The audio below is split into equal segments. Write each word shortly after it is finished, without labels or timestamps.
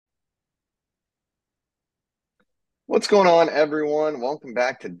What's going on, everyone? Welcome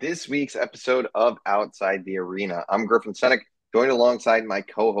back to this week's episode of Outside the Arena. I'm Griffin Senek, joined alongside my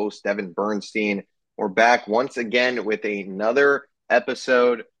co-host Devin Bernstein. We're back once again with another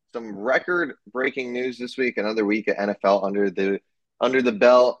episode. Some record-breaking news this week. Another week of NFL under the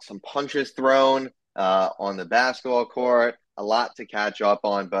belt. Some punches thrown on the basketball court. A lot to catch up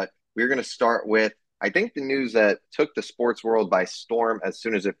on, but we're going to start with I think the news that took the sports world by storm as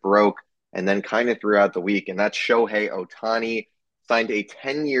soon as it broke and then kind of throughout the week. And that's Shohei Ohtani signed a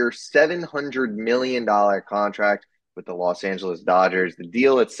 10-year, $700 million contract with the Los Angeles Dodgers. The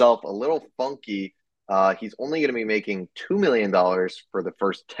deal itself, a little funky. He's only going to be making $2 million for the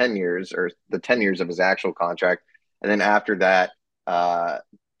first 10 years or the 10 years of his actual contract. And then after that,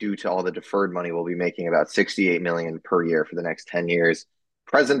 due to all the deferred money, we'll be making about $68 million per year for the next 10 years.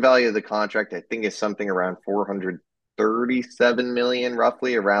 Present value of the contract, I think, is something around 437 million,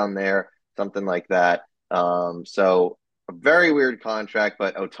 roughly around there, something like that. So a very weird contract,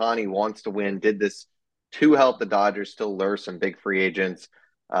 but Ohtani wants to win. Did this to help the Dodgers still lure some big free agents.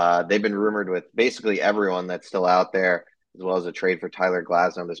 They've been rumored with basically everyone that's still out there, as well as a trade for Tyler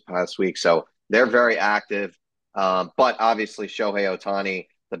Glasnow this past week. So they're very active. But obviously, Shohei Ohtani,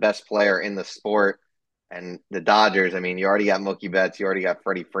 the best player in the sport, and the Dodgers, I mean, you already got Mookie Betts, you already got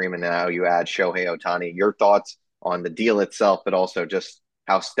Freddie Freeman. Now you add Shohei Ohtani. Your thoughts on the deal itself, but also just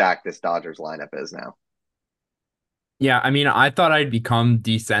how stacked this Dodgers lineup is now? Yeah, I mean, I thought I'd become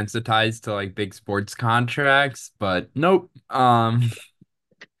desensitized to like big sports contracts, but nope. Yeah,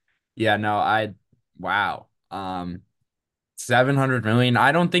 no, wow. 700 million.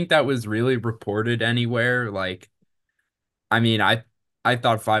 I don't think that was really reported anywhere. Like, I mean, I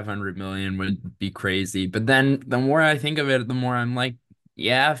thought 500 million would be crazy, but then the more I think of it, the more I'm like,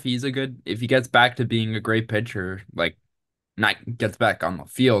 yeah, if he gets back to being a great pitcher, like not gets back on the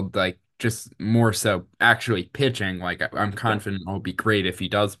field, like just more so actually pitching. Like I'm Yeah. confident it'll be great if he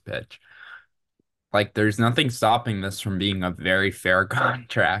does pitch. Like there's nothing stopping this from being a very fair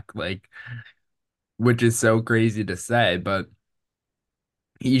contract, like which is so crazy to say, but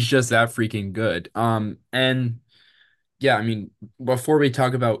he's just that freaking good. And yeah, I mean, before we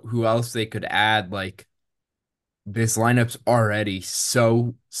talk about who else they could add, like this lineup's already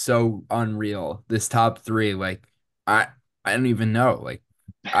so unreal. This top three, like I I don't even know. Like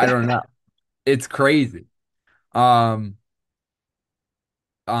I don't know. It's crazy. Um,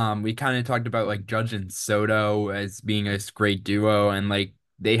 we kind of talked about like Judge and Soto as being a great duo, and like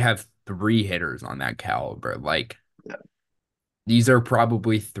they have three hitters on that caliber. Like these are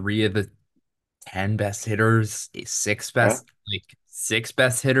probably three of the 10 best hitters, Yeah. six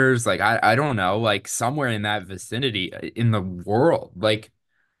best hitters. Like I don't know, like somewhere in that vicinity in the world. Like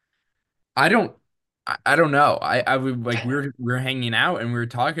I don't I don't know. I would like we were hanging out and we were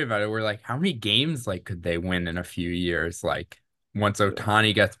talking about it. We're like, how many games like could they win in a few years? Like once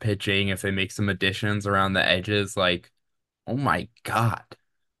Ohtani gets pitching, if they make some additions around the edges, like, oh my God.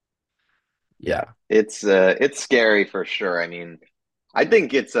 Yeah. Yeah. It's scary for sure. I mean, I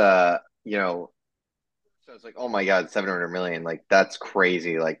think it's so it's like, oh my God, 700 million. Like that's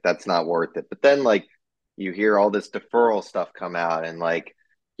crazy. Like that's not worth it. But then like you hear all this deferral stuff come out and like,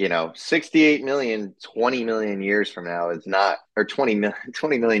 68 million, 20 million years from now is not, or 20 million,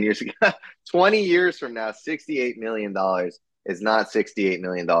 20 million years ago, 20 years from now, $68 million is not $68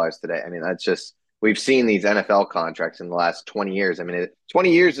 million today. I mean, that's just, we've seen these NFL contracts in the last 20 years. I mean,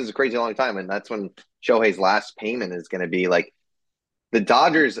 20 years is a crazy long time. And that's when Shohei's last payment is going to be like, the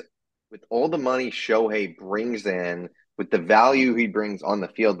Dodgers, with all the money Shohei brings in, with the value he brings on the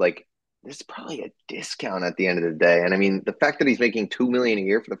field, like this is probably a discount at the end of the day. And I mean, the fact that he's making 2 million a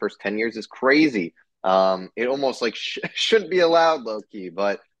year for the first 10 years is crazy. It almost like shouldn't be allowed, low key.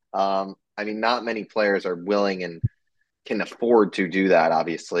 But I mean, not many players are willing and can afford to do that,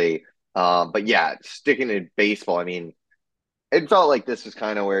 obviously. But yeah, sticking to baseball, I mean, it felt like this was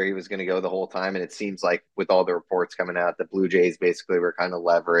kind of where he was going to go the whole time. And it seems like with all the reports coming out, the Blue Jays basically were kind of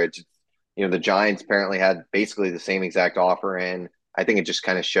leveraged. The Giants apparently had basically the same exact offer in. I think it just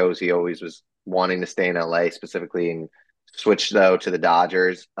kind of shows he always was wanting to stay in LA specifically and switch though to the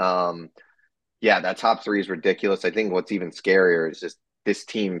Dodgers. Yeah, that top three is ridiculous. I think what's even scarier is just this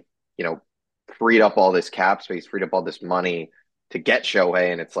team, you know, freed up all this cap space, freed up all this money to get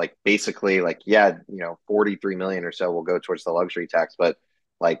Shohei. And it's like basically like, yeah, 43 million or so will go towards the luxury tax, but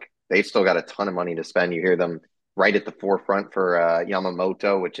like they've still got a ton of money to spend. You hear them right at the forefront for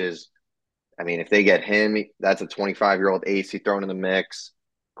Yamamoto, which is, I mean, if they get him, that's a 25-year-old ace thrown in the mix.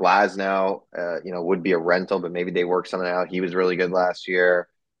 Glasnow, would be a rental, but maybe they work something out. He was really good last year.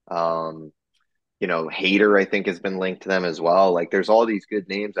 Um, Hader, I think, has been linked to them as well. Like, there's all these good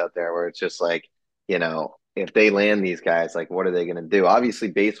names out there where it's just like, if they land these guys, like what are they going to do? Obviously,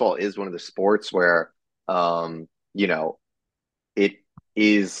 baseball is one of the sports where, um, you know, it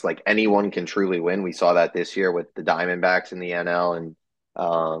is like anyone can truly win. We saw that this year with the Diamondbacks in the NL,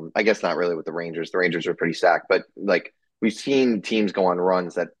 and I guess not really with the Rangers. The Rangers are pretty stacked, but like we've seen teams go on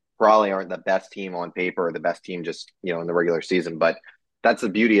runs that probably aren't the best team on paper or the best team just in the regular season. But that's the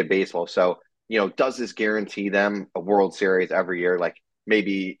beauty of baseball. So does this guarantee them a World Series every year? Like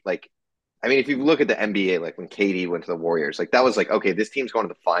maybe like I mean, if you look at the NBA, like when KD went to the Warriors, like that was like, okay, this team's going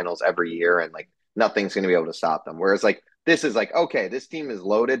to the finals every year and like nothing's going to be able to stop them. Whereas like this is like, okay, this team is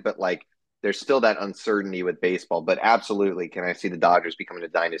loaded, but like there's still that uncertainty with baseball. But absolutely, can I see the Dodgers becoming a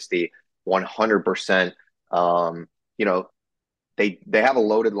dynasty? 100%. Um, you know, they have a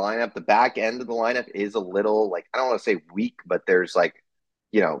loaded lineup. The back end of the lineup is a little like I don't want to say weak, but there's like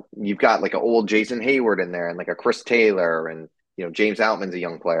you've got like an old Jason Hayward in there and like a Chris Taylor and James Outman's a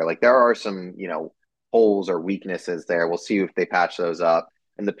young player. Like there are some holes or weaknesses there. We'll see if they patch those up.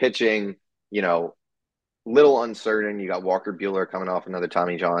 And the pitching, you know, little uncertain. You got Walker Bueller coming off another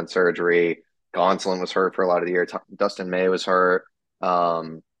Tommy John surgery. Gonsolin was hurt for a lot of the year. Dustin May was hurt.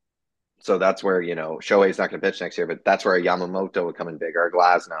 So that's where, Shohei's not going to pitch next year, but that's where a Yamamoto would come in big or a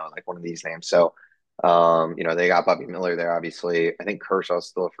Glasnow, like one of these names. So, they got Bobby Miller there, obviously. I think Kershaw's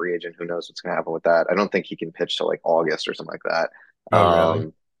still a free agent. Who knows what's going to happen with that? I don't think he can pitch till like August or something like that. Oh,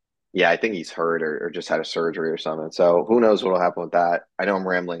 really? Yeah, I think he's hurt or just had a surgery or something. So who knows what will happen with that? I know I'm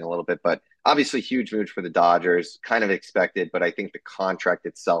rambling a little bit, but obviously huge move for the Dodgers, kind of expected, but I think the contract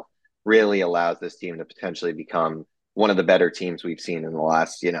itself really allows this team to potentially become one of the better teams we've seen in the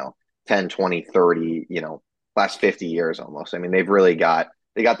last, 10, 20, 30, last 50 years almost. I mean, they got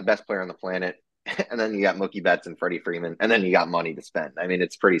the best player on the planet, and then you got Mookie Betts and Freddie Freeman, and then you got money to spend. I mean,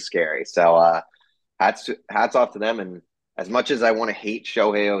 it's pretty scary. So hats off to them. And as much as I want to hate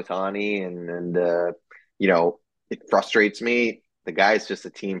Shohei Ohtani and it frustrates me, the guy's just a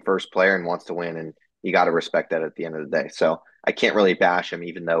team first player and wants to win, and you got to respect that at the end of the day. So I can't really bash him,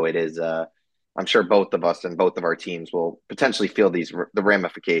 even though it is. I'm sure both of us and both of our teams will potentially feel the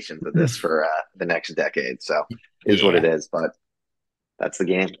ramifications of this for the next decade. So is what it Yeah. is, but that's the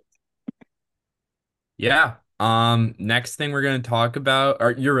game. Yeah. Next thing we're gonna talk about,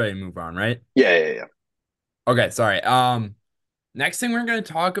 or you're ready to move on, right? Yeah, yeah, yeah. Okay, sorry. Next thing we're gonna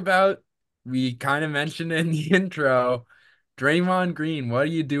talk about, we kind of mentioned it in the intro. Draymond Green, what are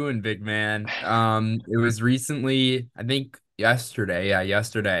you doing, big man? It was recently, I think yesterday, yeah,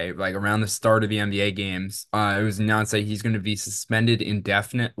 yesterday, like around the start of the NBA games, it was announced that he's going to be suspended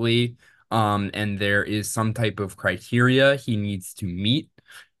indefinitely. And there is some type of criteria he needs to meet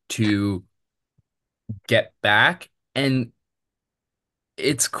to get back. And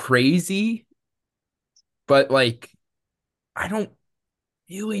it's crazy, but like, I don't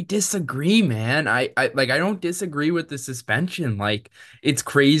really disagree, man. I don't disagree with the suspension. Like, it's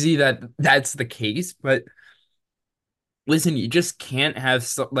crazy that that's the case, but listen, you just can't have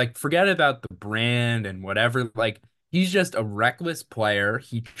like forget about the brand and whatever. Like, he's just a reckless player.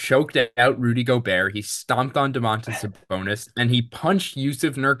 He choked out Rudy Gobert. He stomped on Domantas Sabonis, and he punched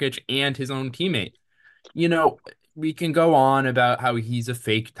Yusuf Nurkic and his own teammate. You know, we can go on about how he's a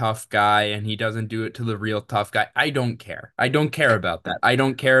fake tough guy and he doesn't do it to the real tough guy. I don't care. I don't care about that. I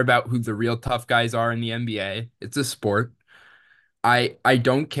don't care about who the real tough guys are in the NBA. It's a sport. I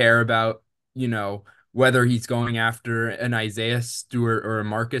don't care about, you know, whether he's going after an Isaiah Stewart or a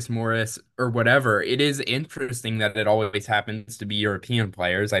Marcus Morris or whatever. It is interesting that it always happens to be European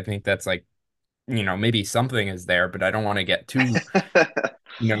players. I think that's like, maybe something is there, but I don't want to get too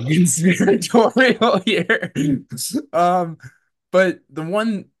conspiratorial here. Um, but the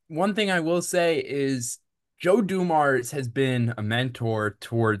one thing I will say is Joe Dumars has been a mentor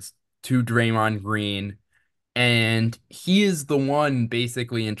to Draymond Green, and he is the one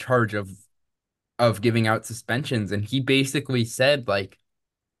basically in charge of giving out suspensions. And he basically said, like,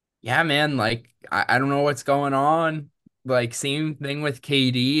 yeah, man, like I don't know what's going on. Like, same thing with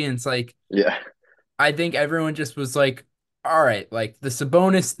KD, and it's like Yeah. I think everyone just was like, all right, like the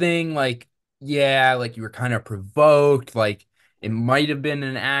Sabonis thing, like, yeah, like you were kind of provoked, like it might have been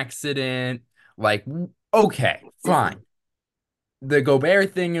an accident. Like, okay, fine. The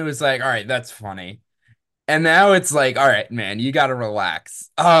Gobert thing, it was like, all right, that's funny. And now it's like, all right, man, you gotta relax.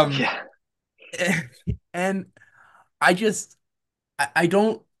 Yeah. And I just I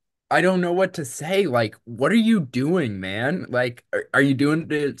don't know what to say. Like, what are you doing, man? Like, are you doing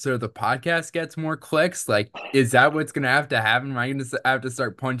it so the podcast gets more clicks? Like, is that what's gonna have to happen? Am I gonna have to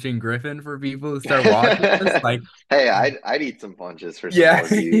start punching Griffin for people to start watching this? Like, Hey, I'd eat some punches for some yeah. more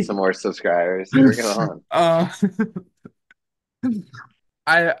views, some more subscribers. Bring it on. uh,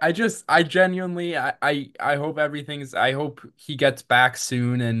 I genuinely I hope I hope he gets back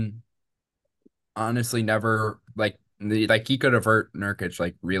soon and honestly never like he could have hurt Nurkic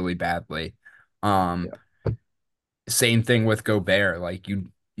like really badly. Um Yeah. Same thing with Gobert. Like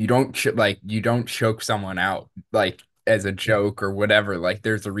you don't like you don't choke someone out like as a joke or whatever. Like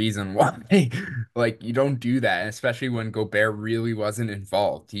there's a reason why. Like you don't do that, especially when Gobert really wasn't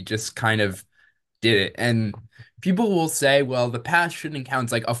involved. He just kind of did it. And people will say, well, the past shouldn't count.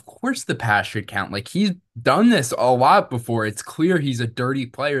 It's like, of course the past should count. Like he's done this a lot before. It's clear he's a dirty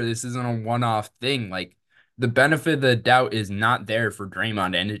player. This isn't a one-off thing. Like the benefit of the doubt is not there for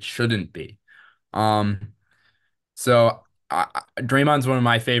Draymond, and it shouldn't be. Um, Draymond's one of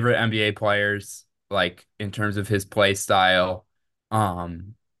my favorite NBA players, like in terms of his play style.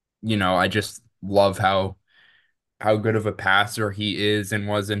 Um, I just love how good of a passer he is and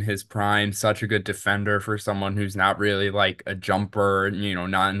was in his prime. Such a good defender for someone who's not really like a jumper,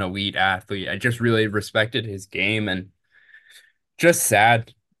 not an elite athlete. I just really respected his game and just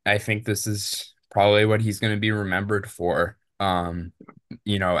sad. I think this is probably what he's going to be remembered for.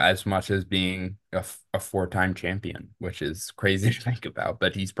 As much as being a four-time champion, which is crazy to think about,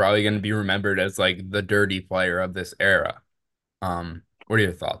 but he's probably going to be remembered as like the dirty player of this era. What are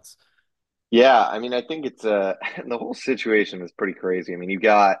your thoughts? Yeah, I mean, I think it's the whole situation is pretty crazy. I mean, you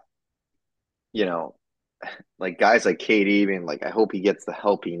got, you know, like guys like KD being like, I hope he gets the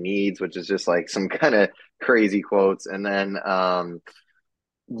help he needs, which is just like some kind of crazy quotes. And then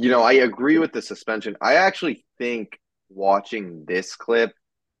I agree with the suspension. I actually think watching this clip,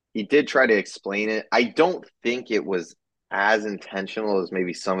 he did try to explain it. I don't think it was as intentional as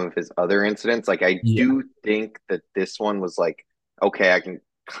maybe some of his other incidents. Like I Yeah. do think that this one was like, okay, I can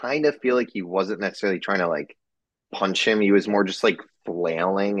kind of feel like he wasn't necessarily trying to like punch him. He was more just like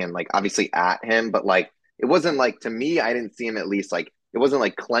flailing and like obviously at him, but like it wasn't like to me, I didn't see him at least like it wasn't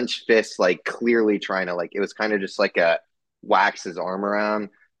like clenched fists, like clearly trying to like it was kind of just like a wax his arm around.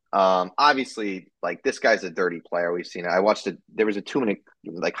 Obviously, like this guy's a dirty player. We've seen it. I watched it. There was a 2 minute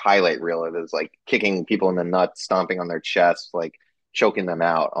like highlight reel of it was like kicking people in the nuts, stomping on their chests, like choking them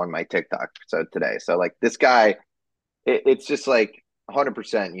out on my TikTok so today. So like this guy, it's just like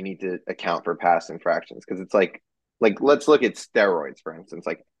 100% you need to account for past infractions because it's like let's look at steroids for instance.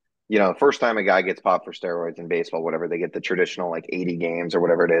 Like first time a guy gets popped for steroids in baseball, whatever, they get the traditional like 80 games or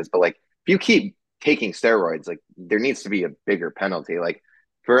whatever it is. But like if you keep taking steroids, like there needs to be a bigger penalty. Like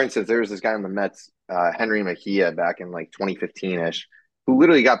for instance, there was this guy on the Mets, Henry Mejia, back in like 2015ish, who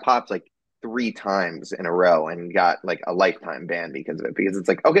literally got popped like 3 times in a row and got like a lifetime ban because of it. Because it's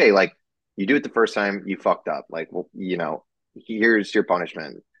like okay, like you do it the first time, you fucked up. Like, well, here's your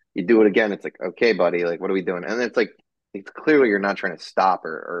punishment. You do it again, it's like, okay, buddy, like, what are we doing? And it's like, it's clearly you're not trying to stop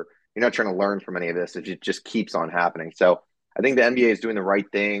or you're not trying to learn from any of this. It just keeps on happening. So I think the NBA is doing the right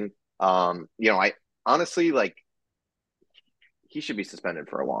thing. I honestly like he should be suspended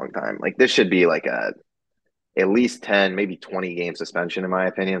for a long time. Like this should be like a at least 10, maybe 20 game suspension, in my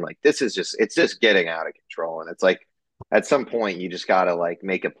opinion. Like this is it's just getting out of control. And it's like at some point you just gotta like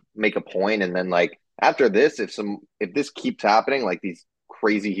make a point and then like after this, if this keeps happening, like these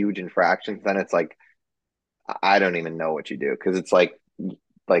crazy huge infractions, then it's like I don't even know what you do. Cause it's like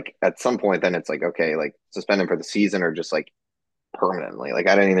at some point then it's like, okay, like suspend him for the season or just like permanently. Like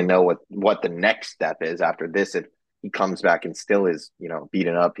I don't even know what the next step is after this if he comes back and still is,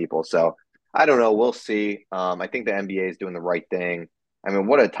 beating up people. So I don't know. We'll see. I think the NBA is doing the right thing. I mean,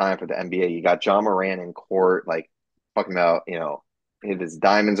 what a time for the NBA. You got John Moran in court, like talking about, if his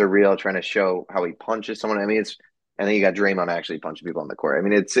diamonds are real, trying to show how he punches someone. I mean, and then you got Draymond actually punching people on the court. I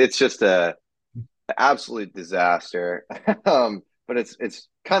mean, it's just a absolute disaster. But it's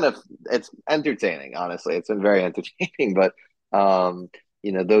kind of it's entertaining, honestly. It's been very entertaining, but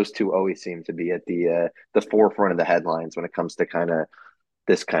those two always seem to be at the forefront of the headlines when it comes to kind of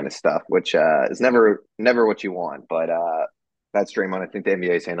this kind of stuff, which is never what you want. But that's Draymond. I think the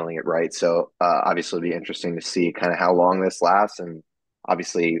NBA is handling it right. So obviously it'll be interesting to see kind of how long this lasts and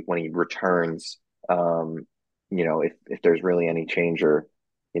obviously when he returns, if there's really any change or,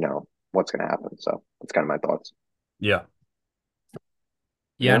 what's gonna happen. So that's kind of my thoughts. Yeah.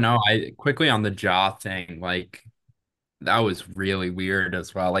 Yeah, Yeah. no, I quickly on the jaw thing, like that was really weird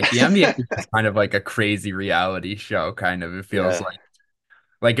as well. Like the NBA is kind of like a crazy reality show, kind of. It feels Yeah.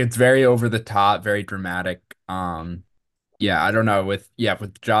 like it's very over the top, very dramatic. Yeah, I don't know with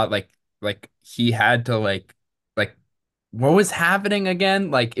jaw like he had to like what was happening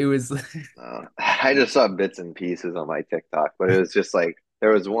again? Like it was I just saw bits and pieces on my TikTok, but it was just like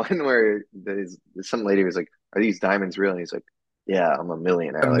there was one where some lady was like, "Are these diamonds real?" And he's like, "Yeah, I'm a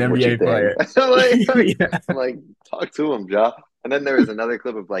millionaire. an Like, what you NBA think?" player. I'm like, Yeah. I'm like, talk to him, Joe. And then there was another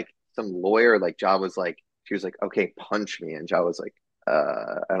clip of like some lawyer, like Ja was like, she was like, okay, punch me. And Ja was like,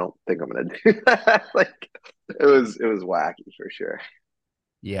 I don't think I'm gonna do that. Like it was wacky for sure.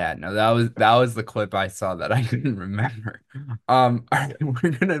 Yeah, no, that was the clip I saw that I couldn't remember. All right,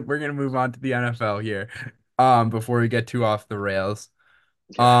 we're gonna move on to the NFL here. Before we get too off the rails.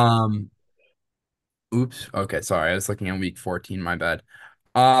 Yeah. Um, oops. Okay, sorry. I was looking at week 14, my bad.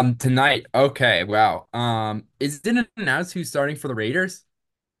 Tonight. Okay, wow. Is it announced who's starting for the Raiders?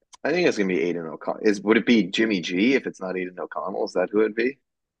 I think it's gonna be Aiden O'Connell. Would it be Jimmy G if it's not Aiden O'Connell? Is that who it'd be?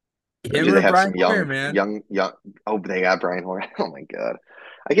 Or Him do they or have Brian some Hoyer, young, man? young, young? Oh, they got Brian Hoyer. Oh my God,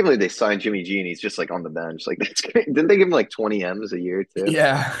 I can't believe they signed Jimmy G and he's just like on the bench. Like that's great. Didn't they give him like 20 M's a year too?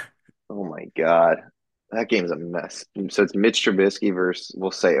 Yeah. Oh my God, that game's a mess. So it's Mitch Trubisky versus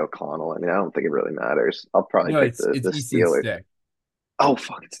we'll say O'Connell. I mean, I don't think it really matters. I'll probably No, pick it's the it's Easton Steelers. Stick. Oh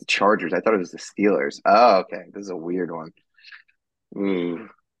fuck, it's the Chargers. I thought it was the Steelers. Oh, okay, this is a weird one. Ooh.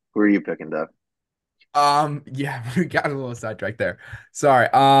 Who are you picking, Dev? Yeah, we got a little sidetracked there. Sorry.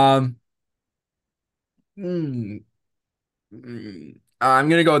 Hmm, I'm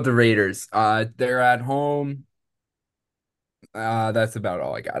gonna go with the Raiders. They're at home. That's about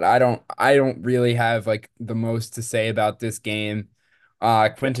all I got. I don't really have like the most to say about this game. Yeah,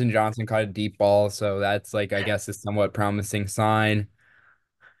 Quentin Johnson caught a deep ball, so that's like I guess a somewhat promising sign.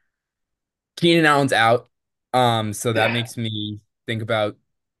 Keenan Allen's out. So that yeah, makes me think about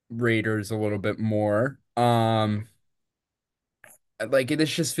Raiders a little bit more. Like this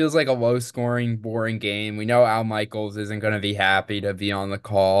just feels like a low scoring, boring game. We know Al Michaels isn't gonna be happy to be on the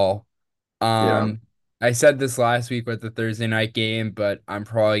call. yeah. Um, I said this last week with the Thursday night game, but I'm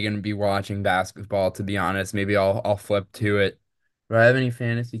probably gonna be watching basketball to be honest. Maybe I'll flip to it. Do I have any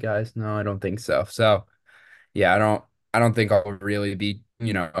fantasy guys? No, I don't think so. So yeah, I don't think I'll really be,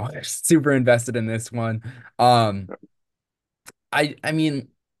 super invested in this one. Um, I mean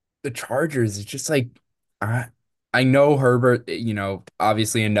the Chargers, it's just like I I know Herbert,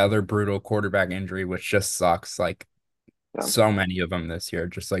 obviously another brutal quarterback injury, which just sucks. Like Yeah. so many of them this year,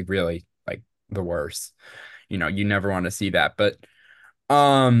 just like really like the worst. You never want to see that. But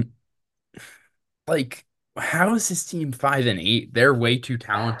um, like, how is this team 5-8? They're way too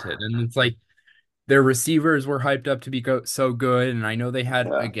talented, and it's like their receivers were hyped up to be so good, and I know they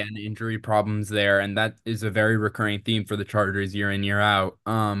had Yeah. again injury problems there, and that is a very recurring theme for the Chargers year in year out.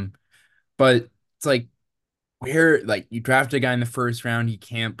 But it's like where like you draft a guy in the first round, he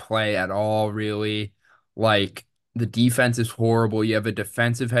can't play at all, really. Like the defense is horrible. You have a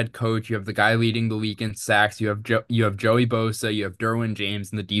defensive head coach. You have the guy leading the league in sacks. You have Joey Bosa. You have Derwin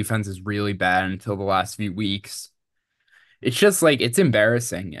James, and the defense is really bad until the last few weeks. It's just like it's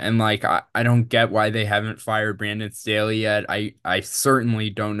embarrassing, and like I don't get why they haven't fired Brandon Staley yet. I certainly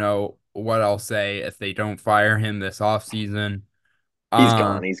don't know what I'll say if they don't fire him this offseason. He's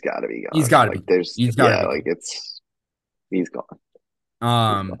gone. Um, He's got to be he's gone. got to Like be. there's, He's got to yeah, be like gone. he's gone.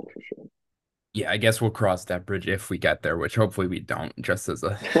 He's Um, gone for yeah, I guess we'll cross that bridge if we get there, which hopefully we don't, just as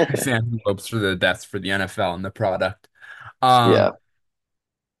a sure. fan who hopes for the best for the NFL and the product. Yeah. Um,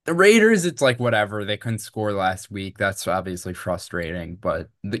 the Raiders, it's like whatever. They couldn't score last week. That's obviously frustrating, but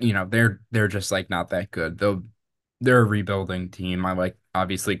they're just like not that good. They're a rebuilding team. I like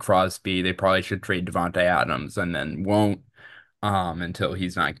obviously Crosby. They probably should trade Devontae Adams and then won't until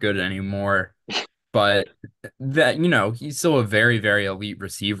he's not good anymore. But that, he's still a very, very elite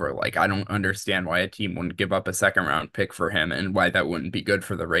receiver. Like, I don't understand why a team wouldn't give up a second round pick for him and why that wouldn't be good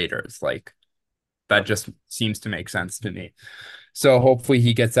for the Raiders. Like, that Yeah. just seems to make sense to me. So hopefully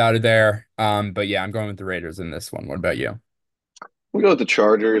he gets out of there. But yeah, I'm going with the Raiders in this one. What about you? We go with the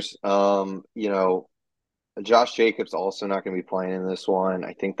Chargers. Josh Jacobs also not going to be playing in this one.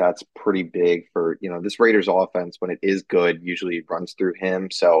 I think that's pretty big for, this Raiders offense when it is good, usually runs through him.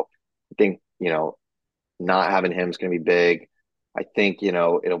 So I think, not having him is going to be big. I think,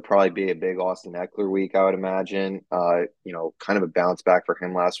 it'll probably be a big Austin Eckler week, I would imagine. Kind of a bounce back for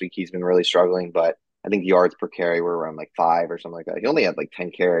him last week. He's been really struggling, but I think yards per carry were around like 5 or something like that. He only had like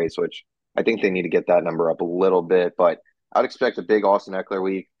 10 carries, which I think they need to get that number up a little bit. But I'd expect a big Austin Eckler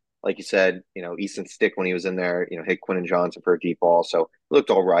week. Like you said, Easton Stick when he was in there, hit Quinn and Johnson for a deep ball. So it looked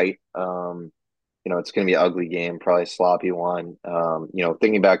all right. It's going to be an ugly game, probably a sloppy one.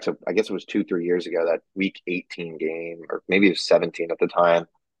 Thinking back to, I guess it was 2, 3 years ago, that week 18 game, or maybe it was 17 at the time,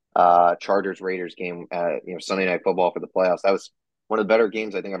 Chargers Raiders game, Sunday Night Football for the playoffs. That was one of the better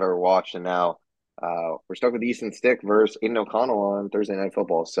games I think I've ever watched. And now we're stuck with Easton Stick versus Aiden O'Connell on Thursday Night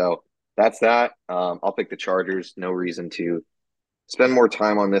Football. So that's that. I'll pick the Chargers. No reason to spend more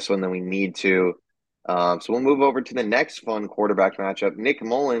time on this one than we need to. So we'll move over to the next fun quarterback matchup: Nick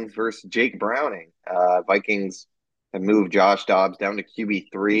Mullins versus Jake Browning. Vikings. and moved Josh Dobbs down to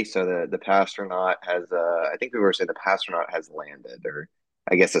QB3. So the Pastronaut has, I think we were saying the Pastronaut has landed, or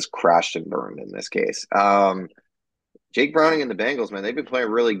I guess has crashed and burned in this case. Jake Browning and the Bengals, man, they've been playing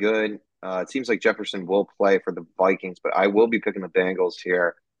really good. It seems like Jefferson will play for the Vikings, but I will be picking the Bengals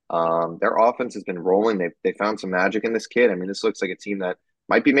here. Their offense has been rolling. They found some magic in this kid. I mean, this looks like a team that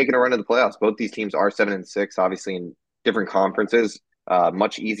might be making a run to the playoffs. Both these teams are 7-6, obviously in different conferences.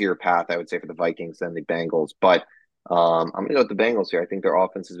 Much easier path, I would say, for the Vikings than the Bengals. But I'm going to go with the Bengals here. I think their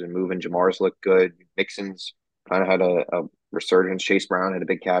offense has been moving. Jamar's looked good. Mixon's kind of had a resurgence. Chase Brown had a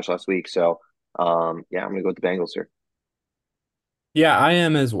big catch last week. So, yeah, I'm going to go with the Bengals here. Yeah, I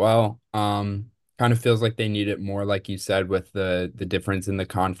am as well. Kind of feels like they need it more, like you said, with the difference in the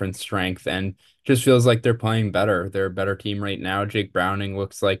conference strength, and just feels like they're playing better. They're a better team right now. Jake Browning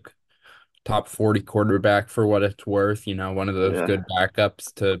looks like top 40 quarterback for what it's worth, one of those Yeah, good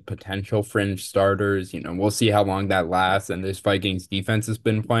backups to potential fringe starters. We'll see how long that lasts. And this Vikings defense has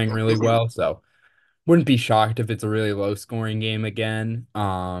been playing really well, so wouldn't be shocked if it's a really low scoring game again.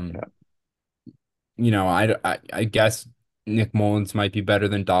 yeah, I guess Nick Mullins might be better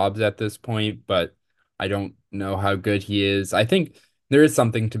than Dobbs at this point, but I don't know how good he is. I think there is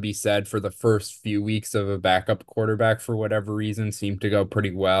something to be said for the first few weeks of a backup quarterback for whatever reason seem to go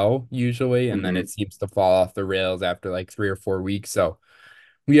pretty well usually, and then hmm it seems to fall off the rails after like 3 or 4 weeks. So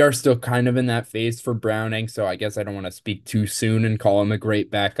we are still kind of in that phase for Browning, so I guess I don't want to speak too soon and call him a great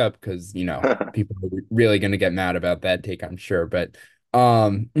backup because, people are really going to get mad about that take, I'm sure. But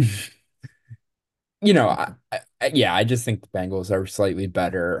um yeah, I just think the Bengals are slightly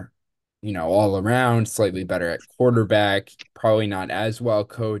better, all around, slightly better at quarterback, probably not as well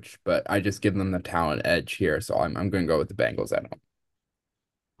coached, but I just give them the talent edge here. So I'm gonna go with the Bengals at home.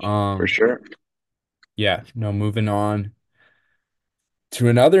 for Um, sure. yeah, no, moving on to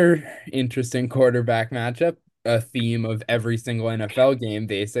another interesting quarterback matchup, a theme of every single NFL game,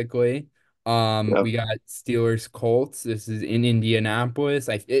 basically. We Yep. got Steelers Colts. This is in Indianapolis.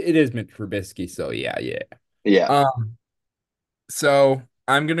 It is Mitch Trubisky, so yeah, yeah. Yeah. Um, So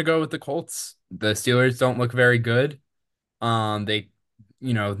I'm gonna go with the Colts. The Steelers don't look very good. This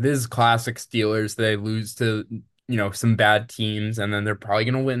is classic Steelers. They lose to, some bad teams, and then they're probably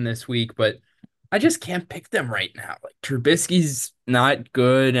gonna win this week, but I just can't pick them right now. Like Trubisky's not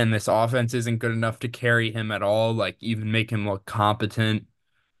good, and this offense isn't good enough to carry him at all, like even make him look competent.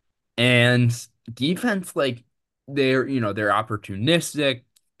 And defense, like they're opportunistic.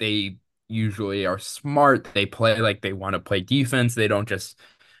 They usually are smart. They play like they want to play defense. They don't just,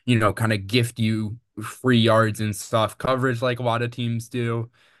 kind of gift you free yards and soft coverage like a lot of teams do.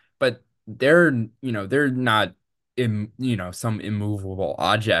 But they're not some immovable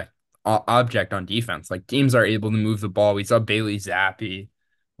object on defense. Like teams are able to move the ball. We saw Bailey Zappi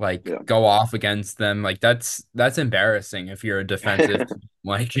like Yeah. go off against them. Like that's embarrassing if you're a defensive team.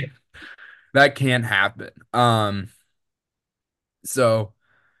 Like that can't happen. So,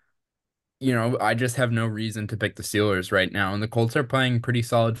 I just have no reason to pick the Steelers right now. And the Colts are playing pretty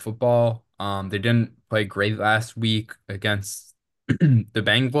solid football. They didn't play great last week against the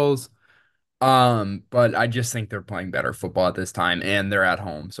Bengals. But I just think they're playing better football at this time and they're at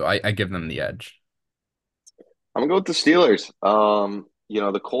home. So I give them the edge. I'm gonna go with the Steelers.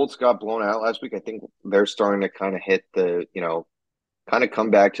 The Colts got blown out last week. I think they're starting to kind of hit the, kind of come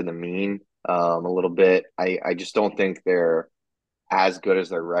back to the mean a little bit. I just don't think they're as good as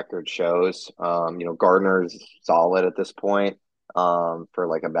their record shows. Gardner's solid at this point for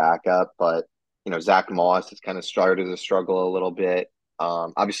like a backup, but Zach Moss has kind of started to struggle a little bit.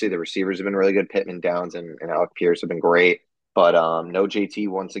 Obviously, the receivers have been really good. Pittman, Downs, and Alec Pierce have been great, but no JT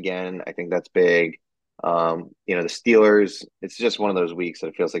once again. I think that's big. The Steelers, it's just one of those weeks that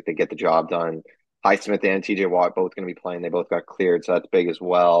it feels like they get the job done. Highsmith and TJ Watt both going to be playing. They both got cleared, so that's big as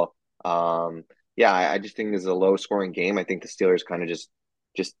well. Yeah, I just think this is a low scoring game. I think the Steelers kind of just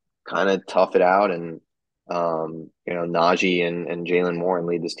kind of tough it out and Najee and Jalen Moore and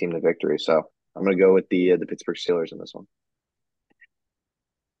lead this team to victory. So I'm gonna go with the Pittsburgh Steelers in this one.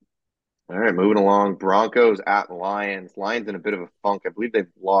 All right, moving along. Broncos at Lions. Lions in a bit of a funk. I believe they've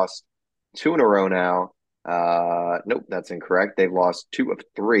lost two in a row now. Nope, that's incorrect. They've lost two of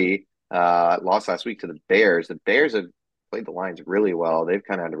three. Lost last week to the Bears. The Bears have played the Lions really well. They've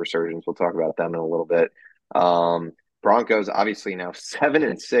kind of had a resurgence. We'll talk about them in a little bit. Broncos obviously now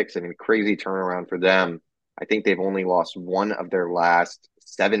 7-6. I mean, crazy turnaround for them. I think they've only lost one of their last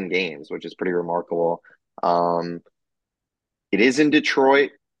seven games, which is pretty remarkable. Um, it is in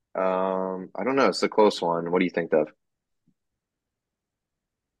Detroit. I don't know. It's a close one. What do you think, Dev?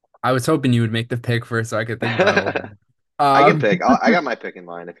 I was hoping you would make the pick first so I could think about it a little bit. I can Um, pick. I got my pick in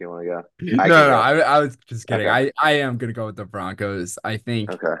mind if you want to go. no, I can no, go. I was just kidding. Okay. I am gonna go with the Broncos. I think,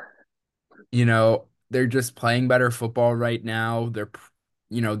 Okay. they're just playing better football right now.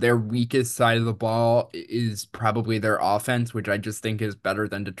 Their weakest side of the ball is probably their offense, which I just think is better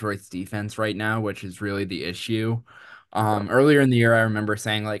than Detroit's defense right now, which is really the issue. Okay. Earlier in the year, I remember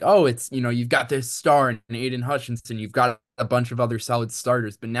saying like, "Oh, you've got this star in Aiden Hutchinson, you've got a bunch of other solid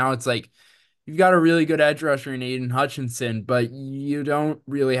starters," but now it's like you've got a really good edge rusher in Aiden Hutchinson, but you don't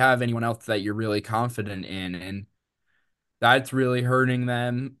really have anyone else that you're really confident in, and that's really hurting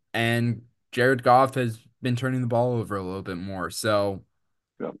them. And Jared Goff has been turning the ball over a little bit more. So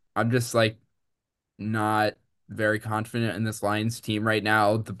Yeah. I'm just like not very confident in this Lions team right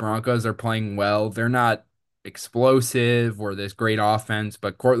now. The Broncos are playing well. They're not explosive or this great offense,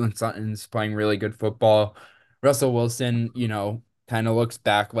 but Cortland Sutton's playing really good football. Russell Wilson, kind of looks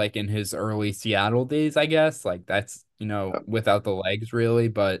back like in his early Seattle days, I guess. Like that's, Yeah. without the legs really,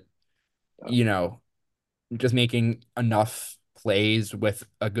 but Yeah. you know, just making enough plays with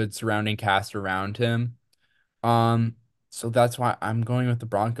a good surrounding cast around him. Um, so that's why I'm going with the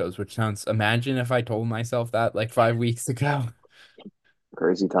Broncos, which sounds, imagine if I told myself that like 5 weeks ago.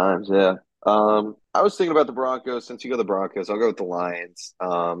 Crazy times, yeah. I was thinking about the Broncos. Since you go the Broncos, I'll go with the Lions.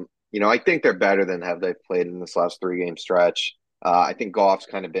 I think they're better than have they played in this last 3 game stretch. I think Goff's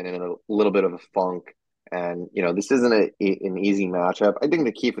kind of been in a little bit of a funk, and this isn't an easy matchup. I think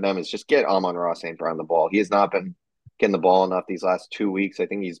the key for them is just get Amon-Ra St. Brown the ball. He has not been getting the ball enough these last 2 weeks. I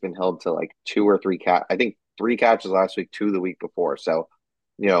think he's been held to like two or three I think three catches last week, two the week before. So,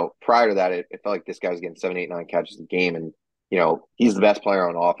 prior to that, it felt like this guy was getting seven, eight, nine catches a game, and he's the best player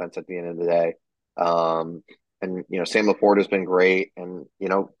on offense at the end of the day. Um, and Sam LaPorta has been great, and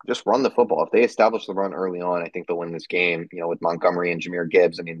just run the football. If they establish the run early on, I think they'll win this game. With Montgomery and Jahmyr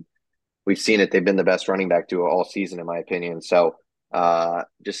Gibbs. I mean, we've seen it. They've been the best running back duo all season, in my opinion. So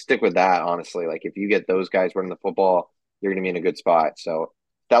just stick with that. Honestly, like if you get those guys running the football, you're going to be in a good spot. So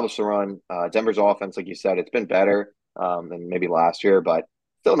establish the run. Denver's offense, like you said, it's been better than maybe last year, but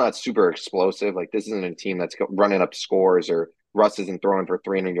still not super explosive. Like this isn't a team that's running up scores, or Russ isn't throwing for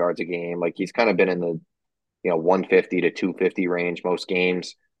 300 yards a game. Like he's kind of been in the 150 to 250 range most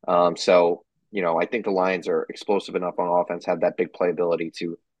games. So I think the Lions are explosive enough on offense, have that big playability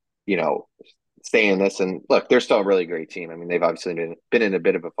to you know stay in this. And look, they're still a really great team. I mean, they've obviously been in a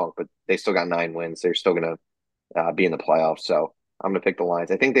bit of a funk, but they still got 9 wins. They're still going to be in the playoffs. So I'm going to pick the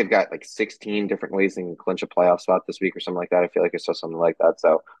Lions. I think they've got like 16 different ways they can clinch a playoff spot this week or something like that. I feel like I saw something like that.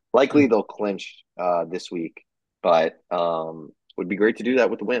 So likely they'll clinch this week, but would be great to do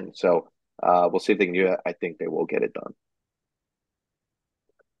that with the win. So we'll see if they can do it. I think they will get it done.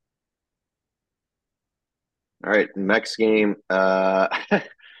 All right, next game.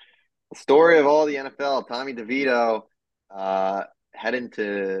 Story of all the NFL. Tommy DeVito uh, heading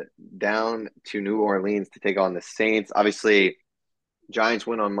down to New Orleans to take on the Saints. Obviously, Giants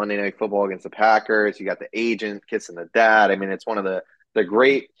win on Monday Night Football against the Packers. You got the agent kissing the dad. I mean, it's one of the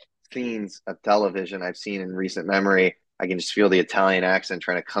great scenes of television I've seen in recent memory. I can just feel the Italian accent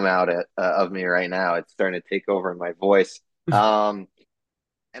trying to come out of me right now. It's starting to take over in my voice.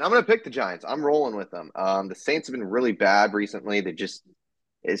 And I'm going to pick the Giants. I'm rolling with them. The Saints have been really bad recently.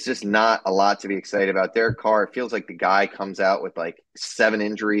 It's just not a lot to be excited about. Derek Carr, it feels like the guy comes out with like 7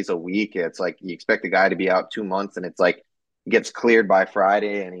 injuries a week. It's like you expect the guy to be out 2 months, and it's like he gets cleared by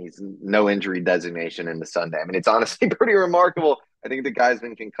Friday and he's no injury designation into Sunday. I mean, it's honestly pretty remarkable. I think the guy's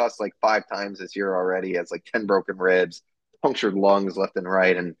been concussed like 5 times this year already. He has like 10 broken ribs, punctured lungs left and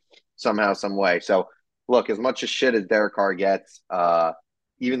right, and somehow, some way. So, look, as much as shit as Derek Carr gets,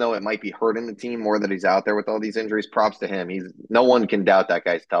 even though it might be hurting the team more that he's out there with all these injuries, props to him. He's no one can doubt that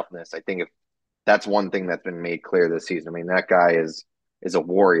guy's toughness. I think if that's one thing that's been made clear this season. I mean, that guy is a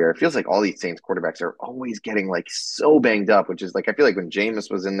warrior. It feels like all these Saints quarterbacks are always getting like so banged up, which is like I feel like when Jameis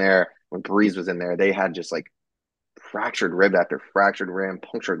was in there, when Breeze was in there, they had just like fractured rib after fractured rib,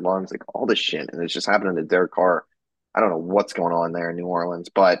 punctured lungs, like all this shit, and it's just happening to Derek Carr. I don't know what's going on there in New Orleans,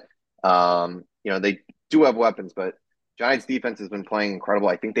 but they do have weapons, but Giants defense has been playing incredible.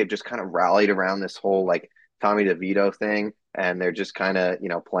 I think they've just kind of rallied around this whole like Tommy DeVito thing, and they're just kind of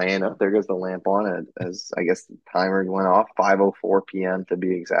playing. Oh, there goes the lamp on it, as I guess the timer went off 5:04 p.m. to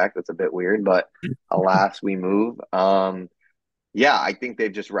be exact. That's a bit weird, but alas, we move. Yeah, I think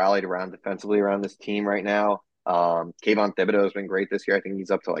they've just rallied around defensively around this team right now. Kayvon Thibodeau has been great this year. I think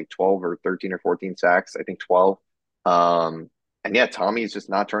he's up to like 12 or 13 or 14 sacks. I think 12. And yeah, Tommy's just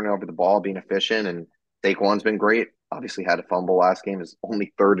not turning over the ball, being efficient, and Saquon's been great. Obviously, had a fumble last game, is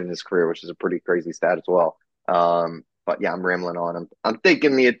only third in his career, which is a pretty crazy stat as well. But yeah, I'm rambling on. I'm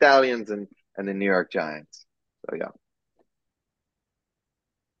thinking the Italians and the New York Giants. So yeah.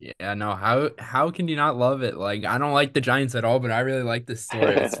 Yeah, no, how can you not love it? Like, I don't like the Giants at all, but I really like this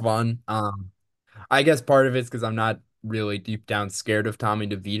story. It's fun. I guess part of it's because I'm not really deep down scared of Tommy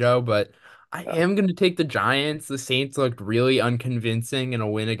DeVito, but I Yeah. am gonna take the Giants. The Saints looked really unconvincing in a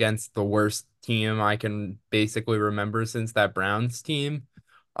win against the worst team I can basically remember since that Browns team.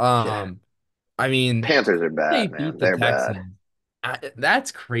 Yeah. Um, I mean, Panthers are they bad, beat man. the They're bad. Texans.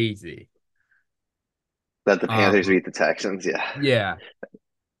 That's crazy. That the Panthers Um, beat the Texans, yeah. yeah.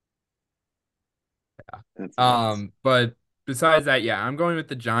 That's nuts. But besides that, yeah, I'm going with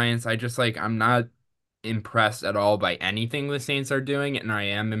the Giants. I'm not impressed at all by anything the Saints are doing, and I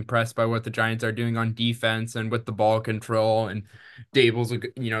am impressed by what the Giants are doing on defense and with the ball control. And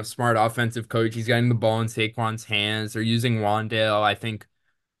Dable's smart offensive coach. He's getting the ball in Saquon's hands. They're using Wandale. I think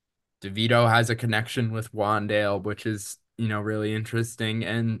DeVito has a connection with Wandale, which is, really interesting.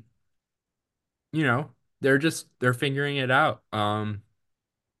 And, you know, they're figuring it out.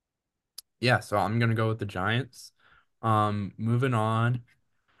 Yeah, so I'm gonna go with the Giants. Moving on.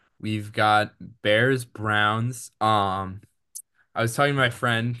 We've got Bears Browns. I was talking to my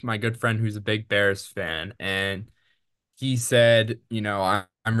friend, my good friend who's a big Bears fan, and he said,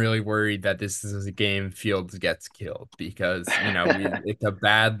 I'm really worried that this is a game Fields gets killed because, it's a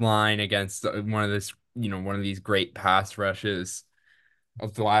bad line against one of these great pass rushes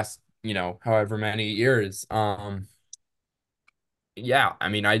of the last, however many years. Yeah, I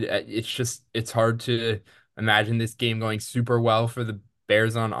mean, it's hard to imagine this game going super well for the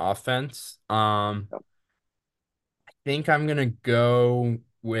Bears on offense. Think I'm gonna go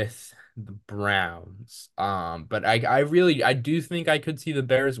with the Browns. But I do think I could see the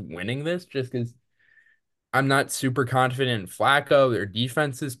Bears winning this just because I'm not super confident in Flacco. Their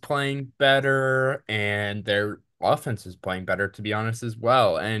defense is playing better and their offense is playing better, to be honest, as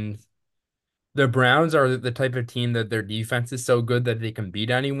well. And the Browns are the type of team that their defense is so good that they can beat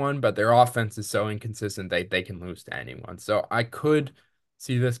anyone, but their offense is so inconsistent that they can lose to anyone. So I could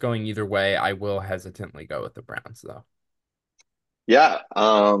see this going either way. I will hesitantly go with the Browns, though. Yeah,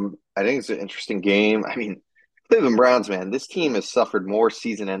 I think it's an interesting game. I mean, Cleveland Browns, man, this team has suffered more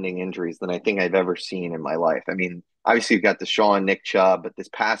season-ending injuries than I think I've ever seen in my life. I mean, obviously you've got Deshaun, Nick Chubb, but this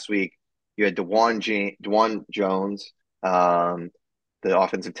past week you had Dewan Jones, um, the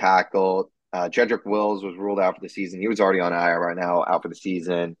offensive tackle. Jedrick Wills was ruled out for the season. He was already on IR right now, out for the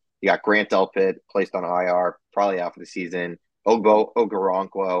season. You got Grant Delpit placed on IR, probably out for the season.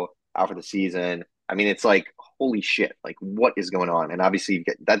 Ogoronkwo out for the season. I mean, it's like holy shit, like what is going on? And obviously,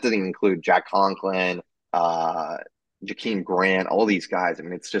 that doesn't even include Jack Conklin, uh, Jakeem Grant, all these guys. I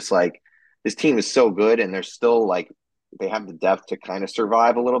mean, it's just like this team is so good, and they're still like they have the depth to kind of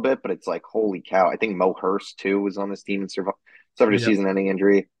survive a little bit. But it's like holy cow! I think Mo Hurst too was on this team and suffered a Yep. season-ending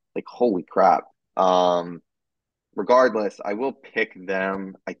injury. Like holy crap. Regardless, I will pick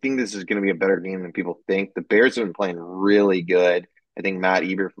them. I think this is going to be a better game than people think. The Bears have been playing really good. I think Matt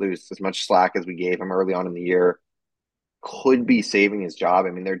Eberflus, as much slack as we gave him early on in the year, could be saving his job. I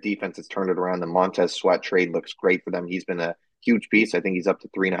mean, their defense has turned it around. The Montez Sweat trade looks great for them. He's been a huge piece. I think he's up to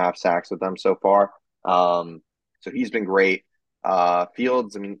 3.5 sacks with them so far. So he's been great.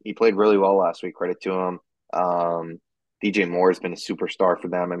 Fields, I mean, he played really well last week. Credit to him. DJ Moore has been a superstar for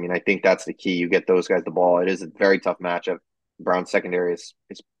them. I mean, I think that's the key. You get those guys the ball. It is a very tough matchup. Brown secondary is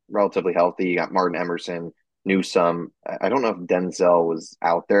relatively healthy. You got Martin Emerson, Newsome. I don't know if Denzel was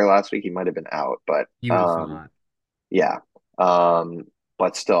out there last week. He might have been out, but He was not. yeah. Um,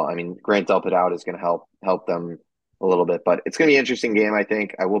 but still, I mean, Grant Delpit out is going to help them a little bit. But it's going to be an interesting game. I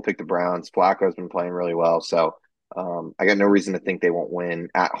think I will pick the Browns. Flacco has been playing really well, so I got no reason to think they won't win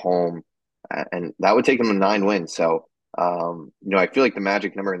at home, and that would take them to 9 wins. So I feel like the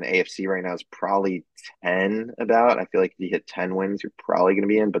magic number in the AFC right now is probably 10. About I feel like if you hit 10 wins, you're probably going to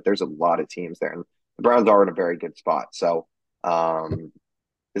be in. But there's a lot of teams there, and the Browns are in a very good spot. So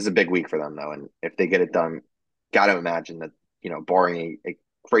this is a big week for them, though, and if they get it done, got to imagine that barring a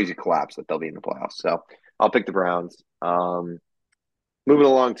crazy collapse, that they'll be in the playoffs. So I'll pick the Browns. Moving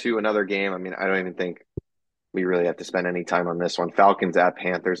along to another game. I mean, I don't even think we really have to spend any time on this one. Falcons at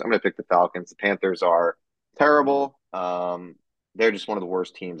Panthers. I'm going to pick the Falcons. The Panthers are terrible. They're just one of the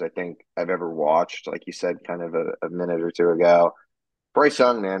worst teams I think I've ever watched. Like you said, kind of a minute or two ago. Bryce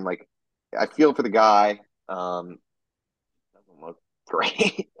Young, man, like I feel for the guy. Doesn't look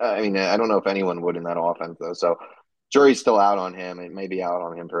great. I mean, I don't know if anyone would in that offense though. So jury's still out on him. It may be out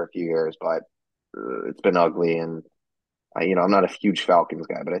on him for a few years, but it's been ugly. And I'm not a huge Falcons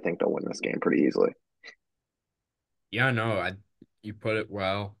guy, but I think they'll win this game pretty easily. Yeah, no, you put it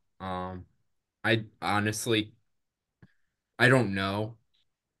well. I honestly I don't know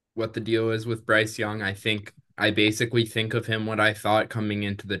what the deal is with Bryce Young. I think I basically think of him what I thought coming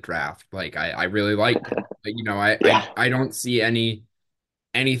into the draft. Like I really like him. But, Yeah. I don't see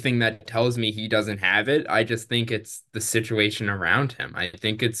anything that tells me he doesn't have it. I just think it's the situation around him. I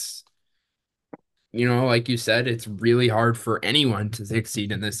think it's, like you said, it's really hard for anyone to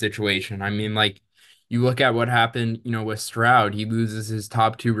succeed in this situation. I mean, like, you look at what happened, with Stroud, he loses his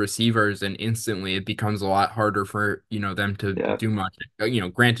top two receivers, and instantly it becomes a lot harder for, them to Yeah. do much.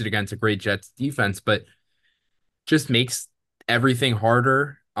 Granted against a great Jets defense, but just makes everything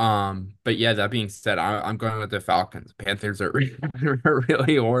harder. But yeah, that being said, I'm going with the Falcons. Panthers are are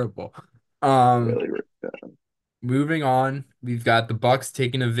really horrible. Um, Really, really good. Moving on, we've got the Bucks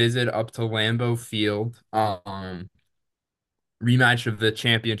taking a visit up to Lambeau Field. Rematch of the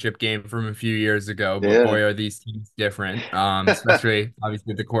championship game from a few years ago, but Yeah. boy, are these teams different. Especially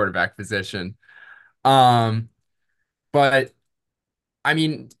obviously the quarterback position. Um, but I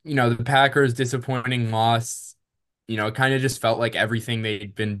mean, the Packers' disappointing loss, it kind of just felt like everything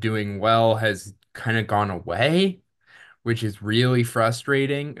they'd been doing well has kind of gone away, which is really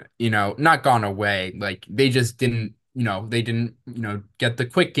frustrating. Not gone away, like they just didn't, they didn't, get the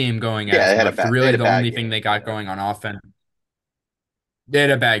quick game going Yeah, as much. they Really, had a the bad only thing game. they got Yeah. going on offense, they had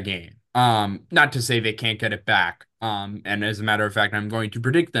a bad game. Not to say they can't get it back. And as a matter of fact, I'm going to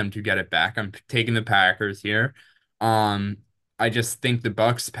predict them to get it back. I'm taking the Packers here. Um, I just think the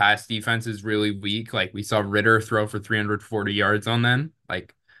Bucks pass defense is really weak. Like we saw Ritter throw for 340 yards on them.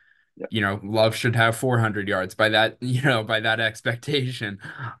 Like, Yeah. Love should have 400 yards by that, by that expectation.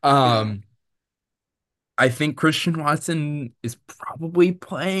 Yeah. Um, I think Christian Watson is probably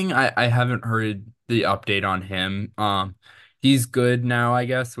playing. I haven't heard the update on him. He's good now, I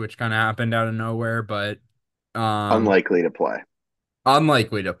guess, which kind of happened out of nowhere, but um Unlikely to play.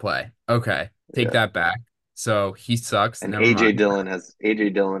 unlikely to play. Okay, take Yeah. that back. So he sucks. And Never mind. AJ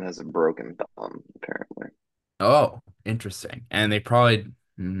Dillon has a broken thumb, apparently. Oh, interesting. And they probably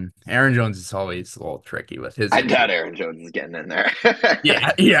Aaron Jones is always a little tricky with his I doubt injury. Aaron Jones is getting in there.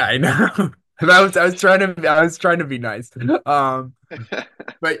 Yeah, yeah, I know. I was trying to be nice. Um,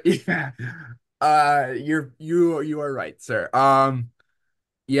 but yeah, you are right, sir.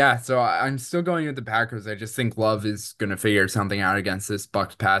 Yeah, so I'm still going with the Packers. I just think Love is gonna figure something out against this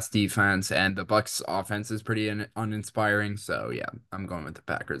Bucks pass defense, and the Bucks offense is pretty uninspiring. So yeah, I'm going with the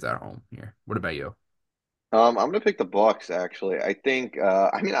Packers at home here. What about you? I'm gonna pick the Bucks actually. I think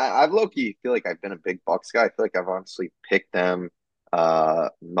I mean I've low-key feel like I've been a big Bucks guy. I feel like I've honestly picked them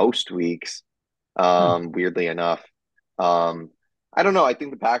most weeks, Hmm. weirdly enough. Um I don't know. I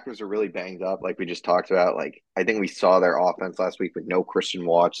think the Packers are really banged up, like we just talked about. Like I think we saw their offense last week with no Christian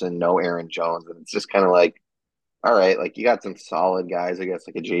Watson, no Aaron Jones, and it's just kind of like, all right, like you got some solid guys, I guess,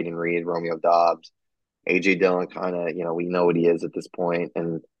 like a Jaden Reed, Romeo Dobbs. AJ Dillon kind of, we know what he is at this point.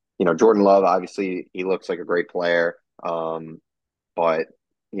 And, Jordan Love, obviously, he looks like a great player. But,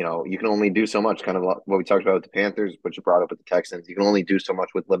 you can only do so much, kind of like what we talked about with the Panthers, what you brought up with the Texans. You can only do so much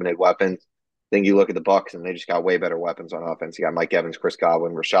with limited weapons. Then you look at the Bucks, and they just got way better weapons on offense. You got Mike Evans, Chris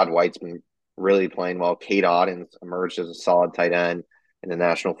Godwin, Rashad White's been really playing well. Kate Ottens emerged as a solid tight end in the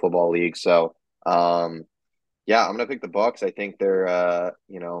National Football League. So, yeah, I'm gonna pick the Bucks. I think they're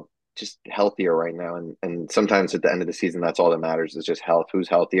just healthier right now, and sometimes at the end of the season, that's all that matters is just health. Who's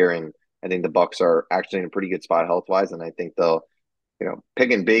healthier? And I think the Bucks are actually in a pretty good spot health wise, and I think they'll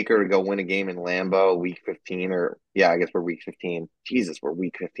picking Baker to go win a game in Lambeau week 15, or yeah, I guess we're week 15. Jesus, we're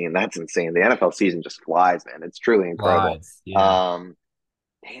week 15. That's insane. The NFL season just flies, man. It's truly incredible. Lies. Yeah. Um,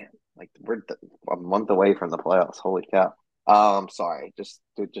 damn, like we're a month away from the playoffs. Holy cow. Sorry, just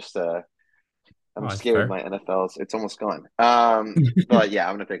Oh, I'm that's scared fair. my NFL's it's almost gone. But yeah,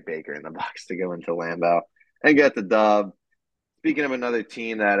 I'm gonna pick Baker in the box to go into Lambeau and get the dub. Speaking of another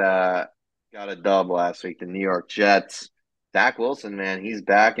team that got a dub last week, the New York Jets. Zach Wilson, man, he's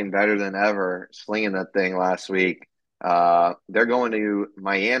back and better than ever, slinging that thing last week. They're going to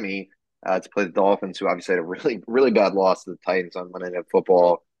Miami to play the Dolphins, who obviously had a really, really bad loss to the Titans on Monday Night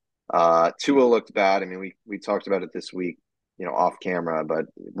Football. Tua looked bad. I mean, we talked about it this week, off camera, but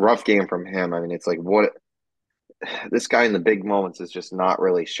rough game from him. I mean, it's like what this guy in the big moments has just not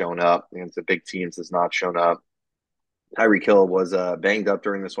really shown up against the big teams. Has not shown up. Tyreek Hill was banged up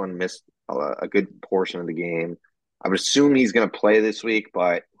during this one, missed a good portion of the game. I would assume he's going to play this week,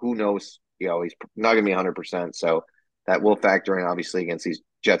 but who knows? He's not going to be 100%. So that will factor in, obviously, against these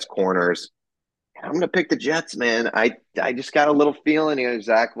Jets corners. And I'm going to pick the Jets, man. I just got a little feeling,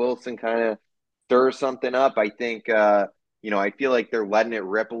 Zach Wilson kind of stirs something up. I think, I feel like they're letting it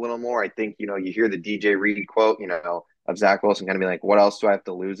rip a little more. I think, you hear the DJ Reed quote, of Zach Wilson kind of be like, what else do I have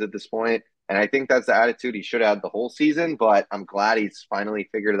to lose at this point? And I think that's the attitude he should have had the whole season, but I'm glad he's finally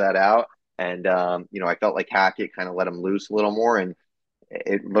figured that out. And I felt like Hackett kind of let him loose a little more, and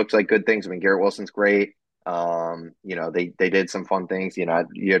it looks like good things. I mean, Garrett Wilson's great. They did some fun things. You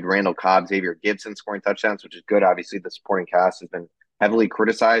had Randall Cobb, Xavier Gibson scoring touchdowns, which is good. Obviously, the supporting cast has been heavily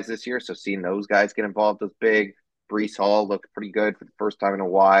criticized this year, so seeing those guys get involved was big. Brees Hall looked pretty good for the first time in a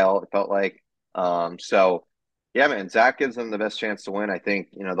while. It felt like. So yeah, man, Zach gives them the best chance to win. I think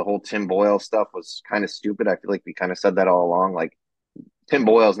the whole Tim Boyle stuff was kind of stupid. I feel like we kind of said that all along. Like Tim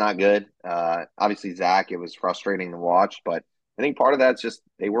Boyle's not good. Obviously, Zach, it was frustrating to watch, but I think part of that's just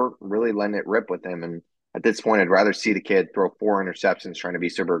they were really letting it rip with him. And at this point, I'd rather see the kid throw 4 interceptions trying to be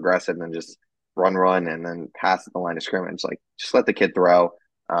super aggressive than just run, and then pass at the line of scrimmage. Like, just let the kid throw.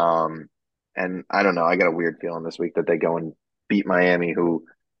 And I don't know. I got a weird feeling this week that they go and beat Miami, who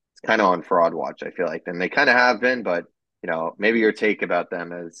is kind of on fraud watch, I feel like. And they kind of have been, but maybe your take about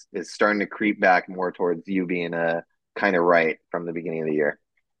them is starting to creep back more towards you being a kind of right from the beginning of the year.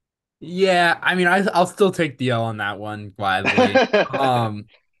 Yeah, I mean, I'll still take the L on that one gladly.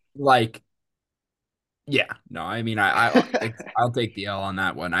 Like, yeah, no, I mean, I'll take the L on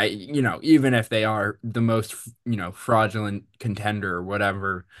that one. Even if they are the most, fraudulent contender or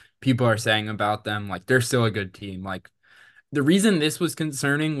whatever people are saying about them, like they're still a good team. Like the reason this was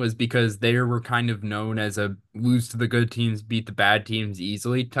concerning was because they were kind of known as a lose to the good teams, beat the bad teams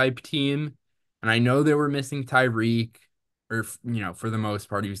easily type team. And I know they were missing Tyreek, or, for the most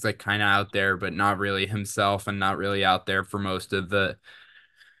part, he was like kind of out there, but not really himself and not really out there for most of the,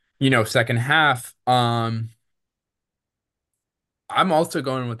 second half. I'm also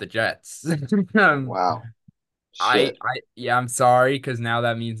going with the Jets. Um, Wow. Shit. yeah, I'm sorry because now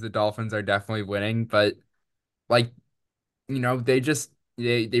that means the Dolphins are definitely winning, but like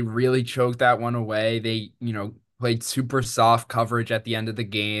they really choked that one away. They, played super soft coverage at the end of the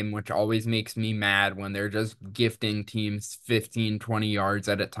game, which always makes me mad when they're just gifting teams 15, 20 yards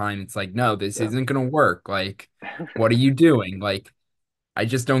at a time. It's like, no, this Yeah. isn't gonna work. Like, what are you doing? Like, I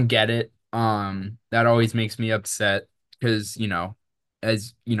just don't get it. That always makes me upset because,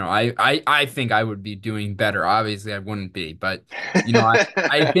 as I think I would be doing better. Obviously, I wouldn't be, but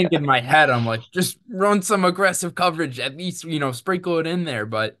I think in my head I'm like, just run some aggressive coverage, at least, sprinkle it in there.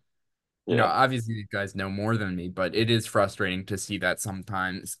 But Yeah. obviously these guys know more than me, but it is frustrating to see that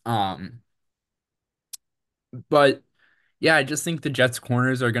sometimes. But yeah, I just think the Jets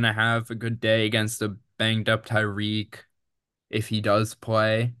corners are gonna have a good day against a banged up Tyreek if he does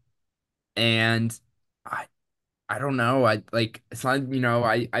play. And I I don't know. I like it's not,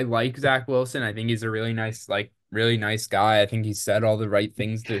 I like Zach Wilson. I think he's a really nice guy. I think he said all the right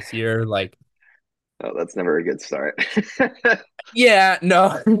things this year. Like, Oh, that's never a good start. yeah,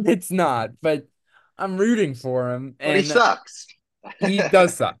 no, it's not, but I'm rooting for him But he and sucks. he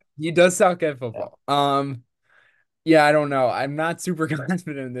does suck. He does suck at Yeah. football. Yeah, I don't know. I'm not super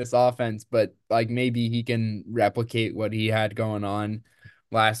confident in this offense, but like maybe he can replicate what he had going on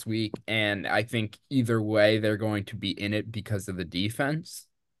last week. And I think either way, they're going to be in it because of the defense.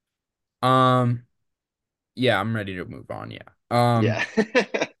 Um, yeah, I'm ready to move on. Yeah. Yeah.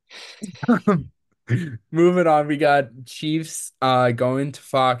 Moving on, we got Chiefs going to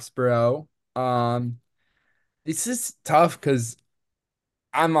Foxborough. Um, this is tough because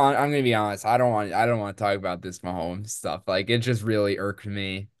I'm gonna be honest. I don't want to talk about this Mahomes stuff. Like it just really irked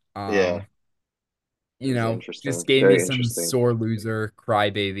me. Yeah. It's Just interesting. gave me Very some interesting. sore loser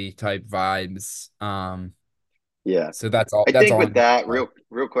crybaby type vibes. Yeah. So that's I that's think all with I'm that, gonna say.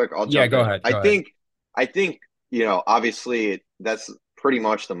 real quick, I'll Yeah, jump go in. ahead. I Go ahead. think, I think, obviously that's pretty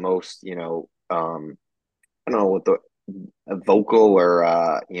much the most, I don't know what the vocal or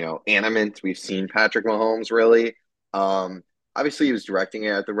animate we've seen Patrick Mahomes really. Um, Obviously he was directing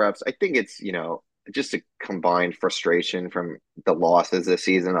it at the refs. I think it's just a combined frustration from the losses this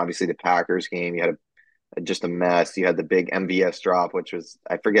season. Obviously the Packers game, you had just a mess. You had the big MVS drop, which was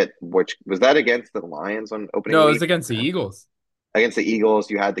I forget which was that against the Lions on opening No, it was week. against the Eagles. Against the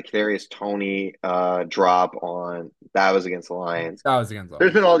Eagles, you had the Kadarius Tony drop on that was against the Lions. That was against the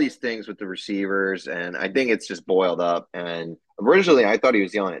There's been Lions. all these things with the receivers, and I think it's just boiled up. And originally, I thought he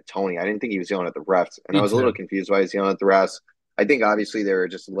was yelling at Tony. I didn't think he was yelling at the refs, and I Me was a little too. confused why he's yelling at the refs. I think obviously they were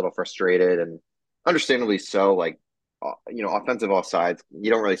just a little frustrated, and understandably so. Like, offensive offsides,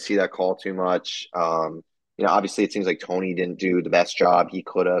 you don't really see that call too much. Obviously, it seems like Tony didn't do the best job he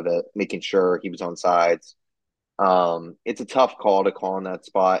could have at making sure he was on sides. It's a tough call to call in that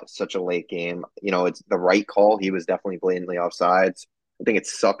spot, such a late game. It's the right call. He was definitely blatantly offsides. I think it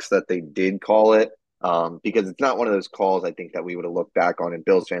sucks that they did call it because it's not one of those calls I think that we would have looked back on and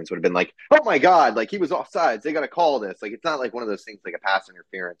Bills fans would have been like, oh my God, like he was offsides. They got to call this. Like it's not like one of those things like a pass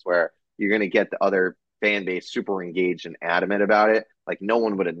interference where you're going to get the other fan base super engaged and adamant about it. like no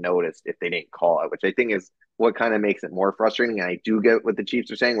one would have noticed if they didn't call it, which I think is what kind of makes it more frustrating. And I do get what the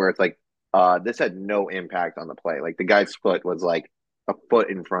Chiefs are saying, where it's like, this had no impact on the play. Like the guy's foot was like a foot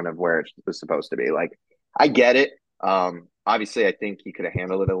in front of where it was supposed to be. Like I get it. Obviously, I think he could have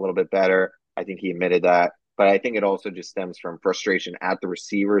handled it a little bit better. I think he admitted that, but I think it also just stems from frustration at the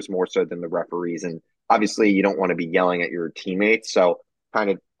receivers more so than the referees. And obviously, you don't want to be yelling at your teammates, so kind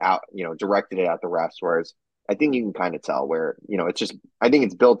of out, directed it at the refs. Whereas I think you can kind of tell where it's just I think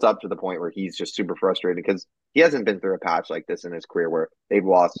it's built up to the point where he's just super frustrated because he hasn't been through a patch like this in his career where they've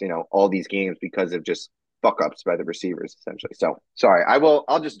lost all these games because of just fuck ups by the receivers essentially. So sorry,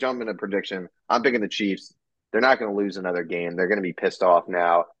 I'll just jump in a prediction. I'm picking the Chiefs. They're not going to lose another game. They're going to be pissed off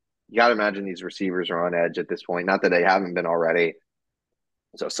now. You got to imagine these receivers are on edge at this point. Not that they haven't been already.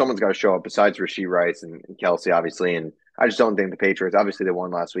 So someone's got to show up besides Rashee Rice and Kelsey, obviously. And I just don't think the Patriots, obviously, they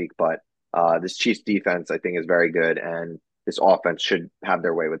won last week, but this Chiefs defense, I think, is very good. And this offense should have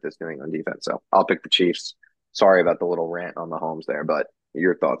their way with this New England defense. So I'll pick the Chiefs. Sorry about the little rant on the Mahomes there, but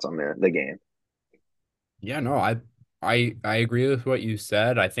your thoughts on the game? Yeah, no, I agree with what you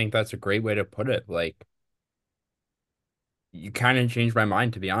said. I think that's a great way to put it. Like you kind of changed my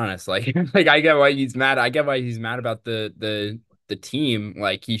mind to be honest. Like like I get why he's mad. I get why he's mad about the team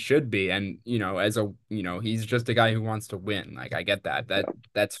like he should be. And as a he's just a guy who wants to win. Like I get that. Yeah,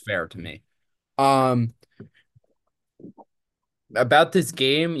 That's fair to me. Um About this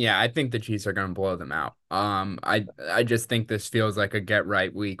game, yeah, I think the Chiefs are going to blow them out. I just think this feels like a get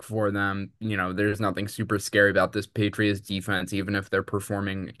right week for them. There's nothing super scary about this Patriots defense, even if they're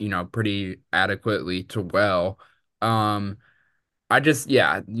performing, pretty adequately to well. Um,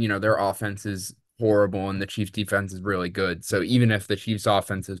 yeah, their offense is horrible and the Chiefs defense is really good. So even if the Chiefs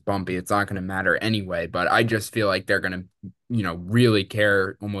offense is bumpy, it's not going to matter anyway. But I just feel like they're going to, really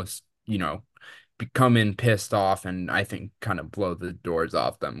care almost, come in pissed off and I think kind of blow the doors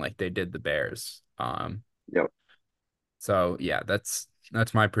off them like they did the Bears. yep, So yeah, that's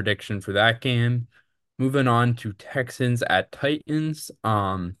my prediction for that game. Moving on to Texans at Titans.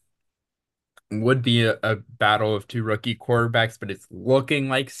 Would be a battle of two rookie quarterbacks, but it's looking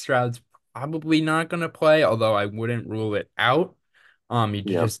like Stroud's probably not going to play, although I wouldn't rule it out. He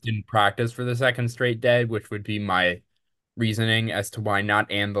yep, just didn't practice for the second straight day, which would be my reasoning as to why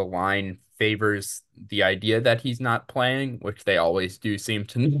not, and the line favors the idea that he's not playing, which they always do seem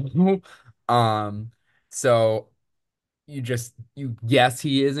to know. Um, so you guess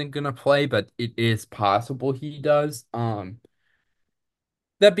he isn't gonna play, but it is possible he does. That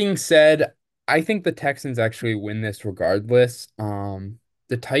being said, I think the Texans actually win this regardless.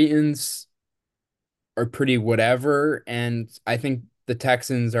 The Titans are pretty whatever. And I think the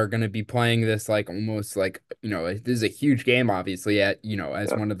Texans are going to be playing this like almost like, this is a huge game, obviously, at, as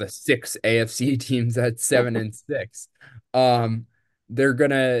yep. one of the six AFC teams at 7-6. Um, they're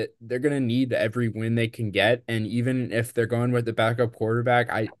gonna need every win they can get. And even if they're going with the backup quarterback,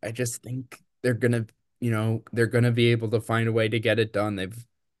 I just think they're gonna be able to find a way to get it done.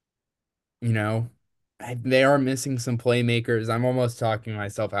 You know, they are missing some playmakers. I'm almost talking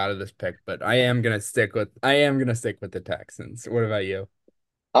myself out of this pick, but I am gonna stick with the Texans. What about you?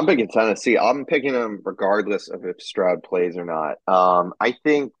 I'm picking Tennessee. I'm picking them regardless of if Stroud plays or not. I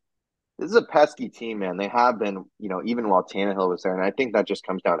think this is a pesky team, man. They have been, even while Tannehill was there, and I think that just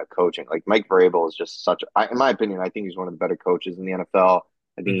comes down to coaching. Like Mike Vrabel is just in my opinion, I think he's one of the better coaches in the NFL.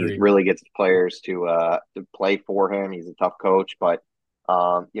 I think he Agreed. really gets players to play for him. He's a tough coach, but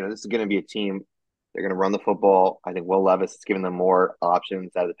this is going to be a team. They're going to run the football. I think Will Levis is giving them more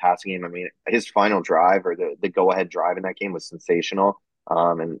options out of the passing game. I mean, his final drive or the go ahead drive in that game was sensational.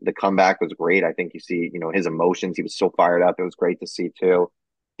 And the comeback was great. I think you see, his emotions. He was so fired up. It was great to see too.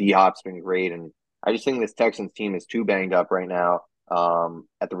 D Hop's been great, and I just think this Texans team is too banged up right now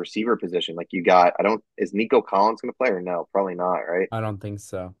at the receiver position. Like you got, I don't, is Nico Collins going to play or no? Probably not, right? I don't think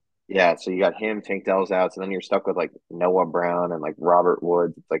so. Yeah, so you got him, Tank Dell's out, so then you're stuck with like Noah Brown and like Robert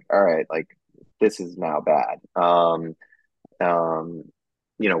Woods. It's like, all right, like this is now bad. Um,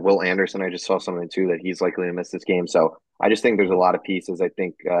 Will Anderson, I just saw something too that he's likely to miss this game. So I just think there's a lot of pieces. I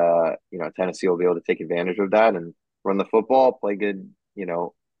think Tennessee will be able to take advantage of that and run the football, play good,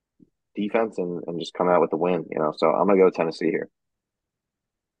 defense and just come out with the win. So I'm gonna go with Tennessee here.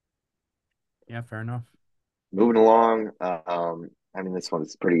 Yeah, fair enough. Moving along, I mean this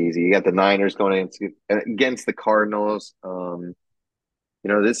one's pretty easy. You got the Niners going against the Cardinals.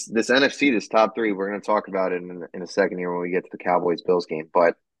 This NFC, this top three, we're gonna talk about it in a second here when we get to the Cowboys Bills game.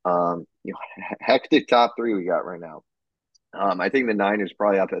 But hectic top three we got right now. I think the Niners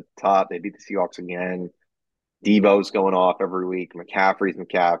probably up at the top. They beat the Seahawks again. Debo's going off every week. McCaffrey's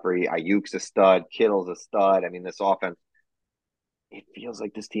McCaffrey. Ayuk's a stud. Kittle's a stud. I mean, this offense. it feels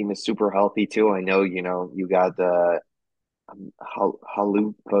like this team is super healthy too. I know, you got the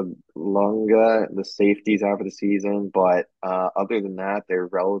Halupalunga, the safeties out for the season, but other than that, they're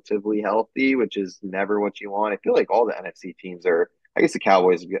relatively healthy, which is never what you want. I feel like all the NFC teams are. I guess the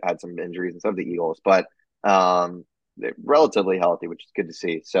Cowboys have had some injuries and some of the Eagles, but they're relatively healthy, which is good to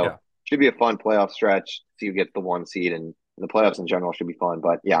see. So Yeah. should be a fun playoff stretch. See who gets the one seed, and the playoffs in general should be fun.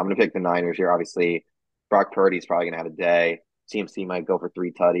 But yeah, I'm going to pick the Niners here. Obviously, Brock Purdy's probably going to have a day. CMC might go for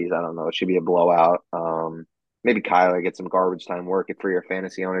 3 tutties. I don't know. It should be a blowout. Maybe Kyler get some garbage time work for your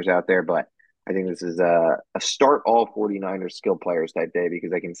fantasy owners out there. But I think this is a start all 49ers skill players type day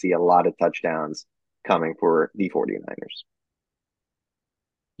because I can see a lot of touchdowns coming for the 49ers.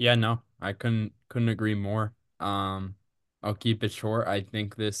 Yeah, no, I couldn't agree more. I'll keep it short. I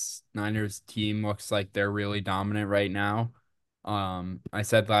think this Niners team looks like they're really dominant right now. I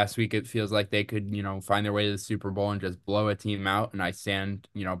said last week it feels like they could, find their way to the Super Bowl and just blow a team out, and I stand,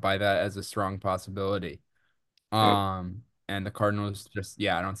 by that as a strong possibility. Yep. And the Cardinals just,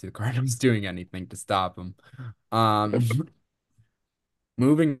 yeah, I don't see the Cardinals doing anything to stop them. Um,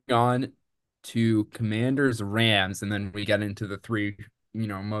 moving on to Commanders Rams, and then we get into the three,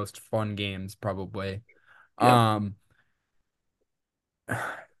 most fun games probably. Yep. Um,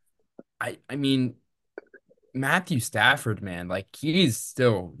 I mean Matthew Stafford, man, like he's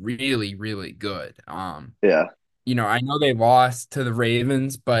still really, really good. Yeah. I know they lost to the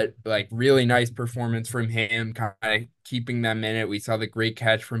Ravens, but like really nice performance from him, kind of keeping them in it. We saw the great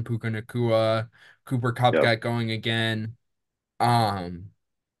catch from Puka Nakua. Cooper Kupp Yep. got going again. Um,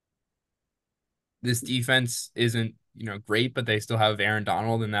 this defense isn't, great, but they still have Aaron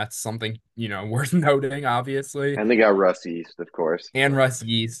Donald, and that's something, worth noting, obviously. And they got Russ East, of course. And Russ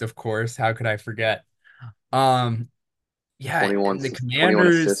Yeast, of course. How could I forget? Um, yeah, 21, and the 21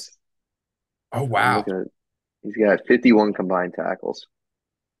 Commanders. assists. Oh I'm wow. looking at He's got 51 combined tackles.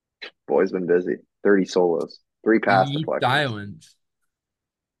 Boy's been busy. 30 solos, 3 The pass East deflections, Islands.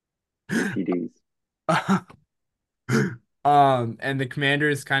 3 TDs. And the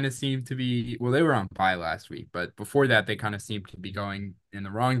Commanders kind of seem to be, well, they were on bye last week, but before that, they kind of seemed to be going in the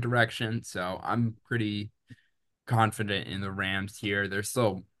wrong direction. So I'm pretty confident in the Rams here. They're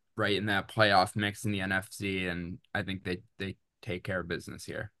still right in that playoff mix in the NFC, and I think they take care of business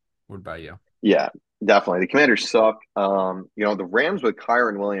here. What about you? Yeah, definitely. The Commanders suck. The Rams with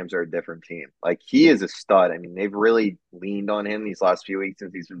Kyron Williams are a different team. Like he is a stud. I mean, they've really leaned on him these last few weeks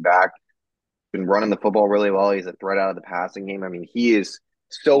since he's been back. Been running the football really well. He's a threat out of the passing game. I mean, he is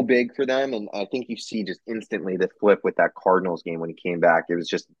so big for them. And I think you see just instantly the flip with that Cardinals game when he came back. It was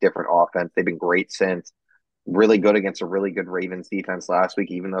just a different offense. They've been great since. Really good against a really good Ravens defense last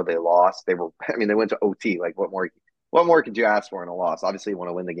week, even though they lost. They went to OT. Like what more could you ask for in a loss? Obviously you want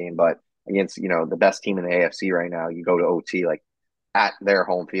to win the game, but against, the best team in the AFC right now, you go to OT like at their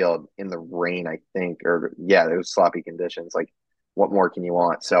home field in the rain, I think, or yeah, it was sloppy conditions. Like what more can you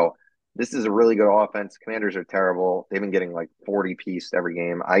want? So this is a really good offense. Commanders are terrible. They've been getting like 40 piece every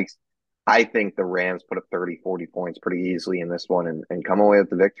game. I think the Rams put up 30, 40 points pretty easily in this one and come away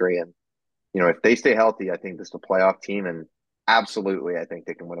with the victory. And if they stay healthy, I think this is a playoff team, and absolutely, I think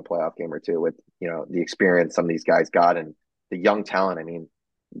they can win a playoff game or two with the experience some of these guys got and the young talent. I mean,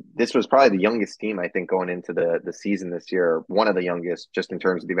 this was probably the youngest team I think going into the season this year, one of the youngest, just in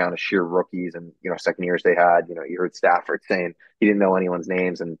terms of the amount of sheer rookies and second years they had. You heard Stafford saying he didn't know anyone's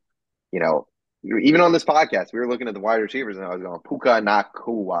names, and you know, even on this podcast, we were looking at the wide receivers, and I was going Puka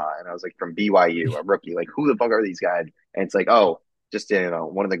Nakua, and I was like from BYU, a rookie. Like, who the fuck are these guys? And it's like, oh, just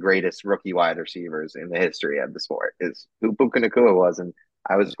one of the greatest rookie wide receivers in the history of the sport is who Puka Nakua was, and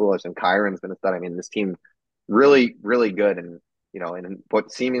I was foolish. And Kyron's been a stud. I mean, this team really, really good, and in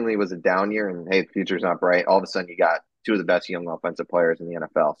what seemingly was a down year, and hey, the future's not bright. All of a sudden, you got two of the best young offensive players in the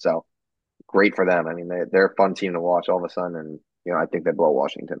NFL. So great for them. I mean, they're a fun team to watch all of a sudden, and I think they blow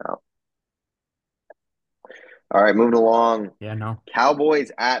Washington out. All right, moving along. Yeah, no.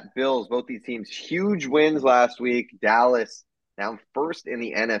 Cowboys at Bills. Both these teams huge wins last week. Dallas now first in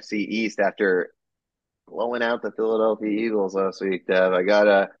the NFC East after blowing out the Philadelphia Eagles last week. Dev,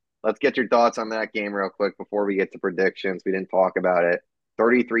 let's get your thoughts on that game real quick before we get to predictions. We didn't talk about it.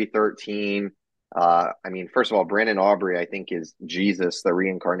 33-13. I mean, first of all, Brandon Aubrey, I think, is Jesus, the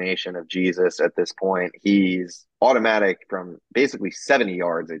reincarnation of Jesus at this point. He's automatic from basically 70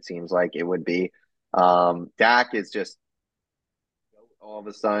 yards, it seems like it would be. Dak is just all of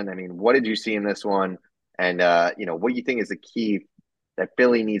a sudden. I mean, what did you see in this one? And what do you think is the key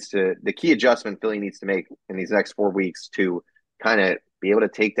adjustment Philly needs to make in these next 4 weeks to kind of be able to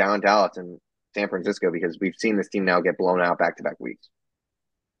take down Dallas and San Francisco because we've seen this team now get blown out back to back weeks.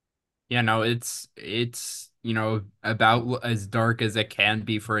 Yeah, no, it's about as dark as it can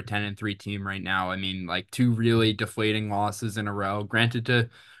be for a 10-3 team right now. I mean, like two really deflating losses in a row, granted to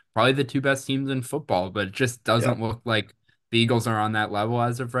probably the two best teams in football, but it just Yeah. doesn't look like the Eagles are on that level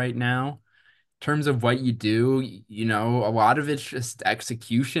as of right now. In terms of what you do, a lot of it's just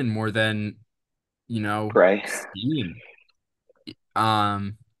execution more than, Pray. scheme.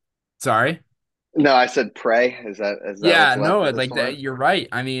 Um, sorry. No, I said pray. Is that what's Yeah, left no, of this like one? that, you're right.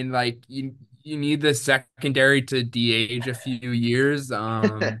 I mean, like you need the secondary to de-age a few years.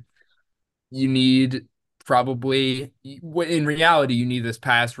 You need probably in reality, you need this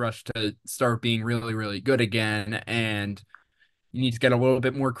pass rush to start being really, really good again, and you need to get a little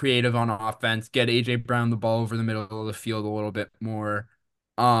bit more creative on offense, get AJ Brown the ball over the middle of the field a little bit more,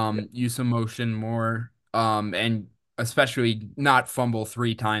 Yeah. use some motion more, and especially not fumble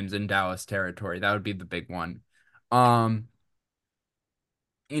 3 times in Dallas territory. That would be the big one. Um,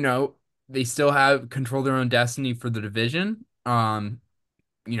 you know, they still have control their own destiny for the division. I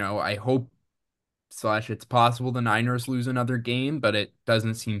hope slash it's possible the Niners lose another game, but it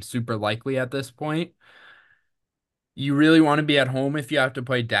doesn't seem super likely at this point. You really want to be at home if you have to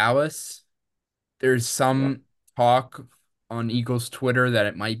play Dallas. There's Yeah. some talk on Eagles Twitter that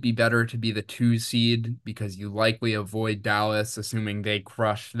it might be better to be the 2 seed because you likely avoid Dallas, assuming they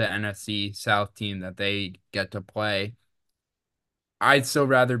crush the NFC South team that they get to play. I'd still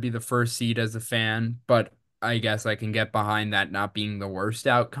rather be the first seed as a fan, but I guess I can get behind that not being the worst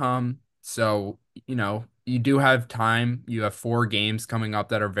outcome. So, you do have time. You have 4 games coming up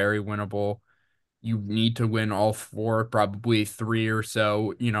that are very winnable. You need to win all 4, probably 3 or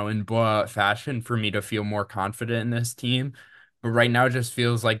so, in blowout fashion for me to feel more confident in this team. But right now it just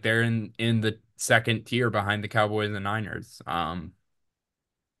feels like they're in the second tier behind the Cowboys and Niners.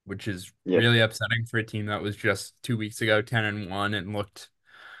 Which is Yeah. really upsetting for a team that was just 2 weeks ago 10-1 and looked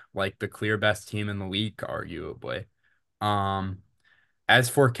like the clear best team in the league, arguably. Um, as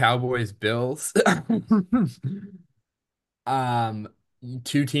for Cowboys Bills, um,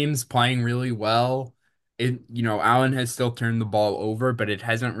 two teams playing really well. Allen has still turned the ball over, but it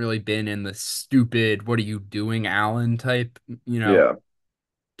hasn't really been in the stupid, what are you doing, Allen you know, Yeah.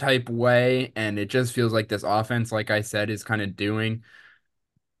 type way. And it just feels like this offense, like I said, is kind of doing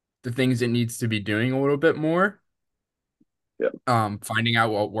the things it needs to be doing a little bit more. Yeah. Finding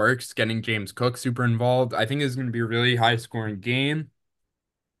out what works, getting James Cook super involved. I think is going to be a really high scoring game.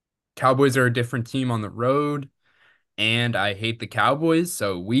 Cowboys are a different team on the road, and I hate the Cowboys,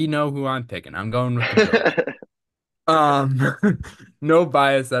 so we know who I'm picking. I'm going with the Bills. Um, no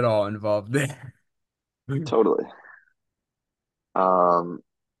bias at all involved there. Totally. Um,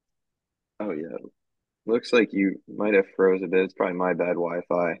 oh yeah. Looks like you might have froze a bit. It's probably my bad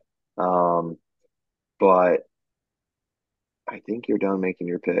Wi-Fi. Um, but I think you're done making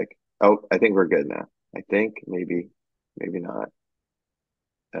your pick. Oh, I think we're good now. I think maybe not.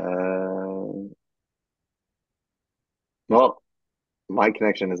 Uh, well, my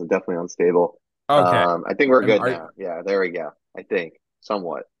connection is definitely unstable. Okay. I think we're good Are now. Yeah, there we go. I think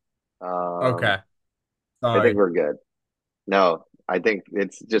somewhat. Um, okay. I think Sorry. we're good. No, I think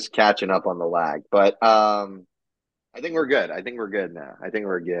it's just catching up on the lag. But I think we're good. I think we're good now. I think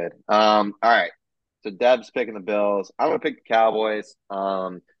we're good. All right. So Deb's picking the Bills. I'm gonna pick the Cowboys.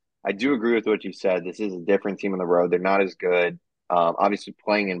 I do agree with what you said. This is a different team on the road. They're not as good. Obviously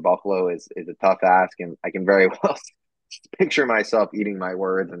playing in Buffalo is a tough ask, and I can very well picture myself eating my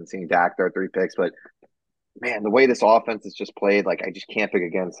words and seeing Dak throw 3 picks. But man, the way this offense is just played, like I just can't pick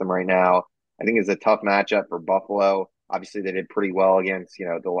against them right now. I think it's a tough matchup for Buffalo. Obviously, they did pretty well against,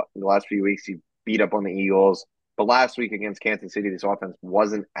 the last few weeks. You beat up on the Eagles, but last week against Kansas City, this offense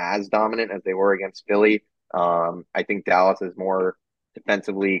wasn't as dominant as they were against Philly. I think Dallas is more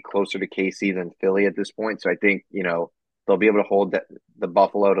defensively closer to KC than Philly at this point. So I think, they'll be able to hold the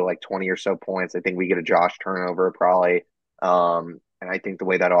Buffalo to like 20 or so points. I think we get a Josh turnover probably. And I think the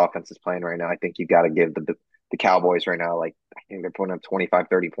way that offense is playing right now, I think you got to give the Cowboys right now, like I think they're putting up 25,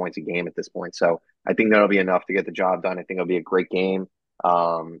 30 points a game at this point. So I think that'll be enough to get the job done. I think it'll be a great game.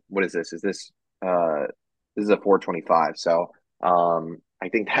 What is this? This is a 425. So I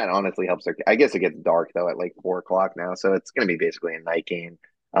think that honestly helps I guess it gets dark though at like 4 o'clock now. So it's gonna be basically a night game.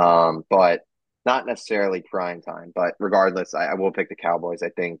 But not necessarily prime time. But regardless, I will pick the Cowboys. I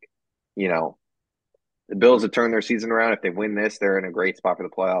think, you know, the Bills have turned their season around. If they win this, they're in a great spot for the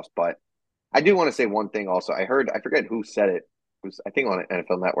playoffs. But I do want to say one thing also. I forget who said it. It was I think on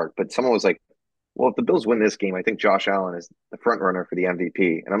NFL Network, but someone was like, "Well, if the Bills win this game, I think Josh Allen is the front runner for the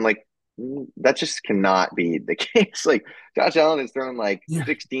MVP." And I'm like, that just cannot be the case. Like Josh Allen has thrown like Yeah.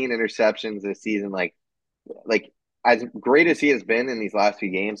 16 interceptions this season. Like as great as he has been in these last few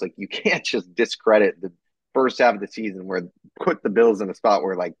games, like you can't just discredit the first half of the season where put the Bills in a spot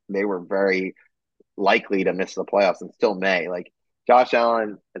where like they were very likely to miss the playoffs and still may. Like Josh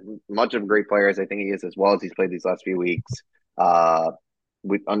Allen, as much of a great player as I think he is, as well as he's played these last few weeks,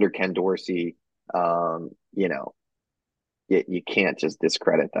 with under Ken Dorsey, you know, you can't just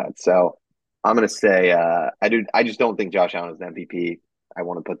discredit that. So I'm gonna say I do. I just don't think Josh Allen is an MVP. I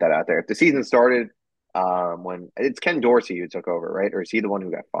want to put that out there. If the season started when it's Ken Dorsey who took over, right? Or is he the one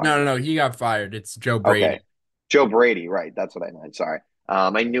who got No, fired? no, no, he got fired. It's Joe Okay, Brady. Joe Brady, right? That's what I meant. Sorry,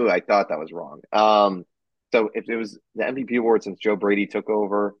 I knew I thought that was wrong. So if it was the MVP award since Joe Brady took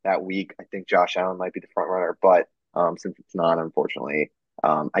over that week, I think Josh Allen might be the front runner. But since it's not, unfortunately,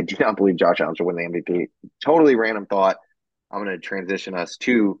 I do not believe Josh Allen should win the MVP. Totally random thought. I'm going to transition us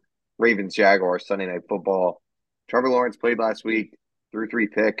to Ravens Jaguars Sunday Night Football. Trevor Lawrence played last week, threw 3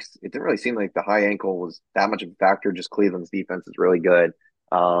 picks. It didn't really seem like the high ankle was that much of a factor. Just Cleveland's defense is really good.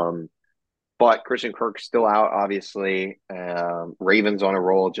 Um, but Christian Kirk's still out, obviously. Ravens on a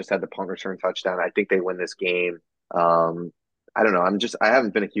roll, just had the punt return touchdown. I think they win this game. I don't know. I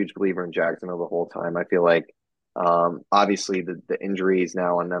haven't been a huge believer in Jacksonville the whole time. I feel like, obviously the injuries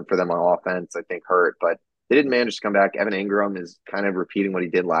now on them for them on offense, I think hurt, but they didn't manage to come back. Evan Ingram is kind of repeating what he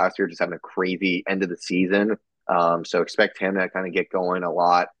did last year, just having a crazy end of the season. So expect him to kind of get going a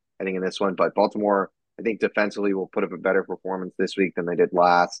lot heading in this one. But Baltimore, I think defensively will put up a better performance this week than they did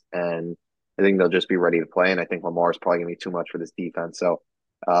last. And I think they'll just be ready to play. And I think Lamar's probably going to be too much for this defense. So,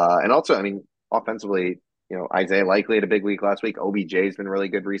 and also, I mean, offensively, Isaiah Likely had a big week last week. OBJ's been really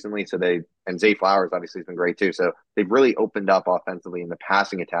good recently. And Zay Flowers obviously has been great too. So they've really opened up offensively in the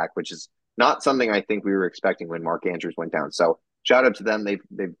passing attack, which is not something I think we were expecting when Mark Andrews went down. So shout out to them.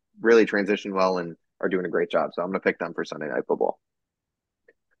 They've really transitioned well and are doing a great job. So I'm going to pick them for Sunday Night Football.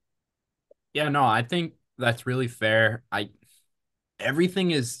 Yeah, no, I think that's really fair. I Everything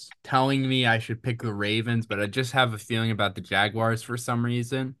is telling me I should pick the Ravens, but I just have a feeling about the Jaguars for some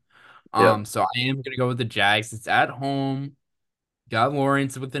reason. Yep. So I am gonna go with the Jags. It's at home. Got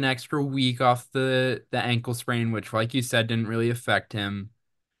Lawrence with an extra week off the ankle sprain, which, like you said, didn't really affect him.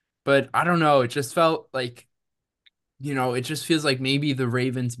 But I don't know. It just felt like, it just feels like maybe the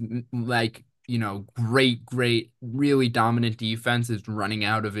Ravens, like, great, really dominant defense is running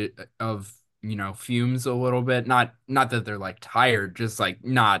out fumes a little bit. Not that they're like tired, just like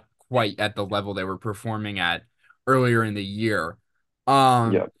not quite at the level they were performing at earlier in the year.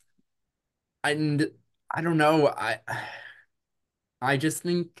 Um, Yep. and I don't know. I just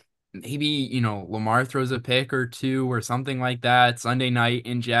think maybe, Lamar throws a pick or two or something like that Sunday night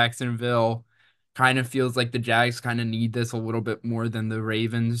in Jacksonville. Kind of feels like the Jags kind of need this a little bit more than the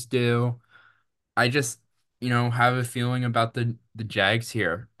Ravens do. I just, have a feeling about the Jags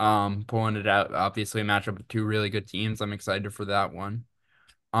here. Pulling it out. Obviously a matchup of two really good teams. I'm excited for that one.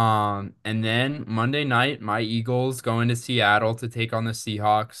 And then Monday night, my Eagles going to Seattle to take on the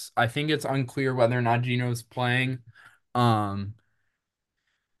Seahawks. I think it's unclear whether or not Gino's playing. Um,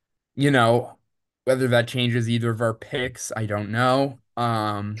 you know, whether that changes either of our picks, I don't know.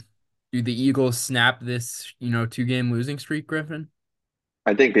 Do the Eagles snap this, 2-game losing streak, Griffin?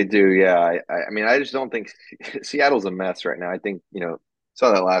 I think they do. Yeah. I mean, I just don't think Seattle's a mess right now. I think,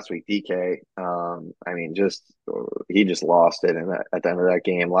 saw that last week. DK, I mean, he just lost it at the end of that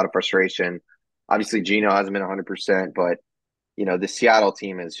game. A lot of frustration. Obviously, Gino hasn't been 100%, but the Seattle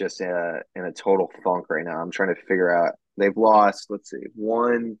team is just in a total funk right now. I'm trying to figure out. They've lost, let's see,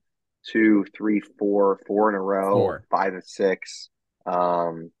 one, two, three, four in a row, 4. 5 of 6.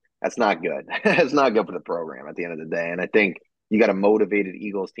 Um, that's not good. It's not good for the program at the end of the day. And I think you got a motivated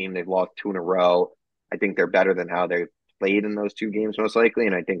Eagles team. They've lost 2 in a row. I think they're better than how they've played in those 2 games, most likely.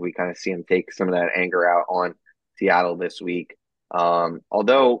 And I think we kind of see them take some of that anger out on Seattle this week.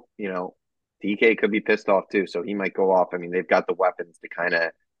 Although, DK could be pissed off too, so he might go off. I mean, they've got the weapons to kind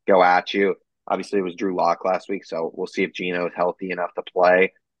of go at you. Obviously, it was Drew Lock last week, so we'll see if Gino is healthy enough to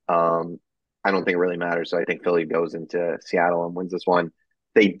play. Um, I don't think it really matters. So I think Philly goes into Seattle and wins this one.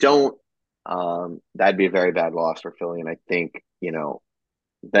 They don't. That'd be a very bad loss for Philly, and I think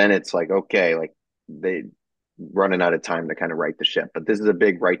then it's like okay, like they running out of time to kind of right the ship. But this is a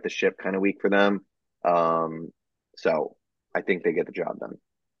big right the ship kind of week for them. Um, so I think they get the job done.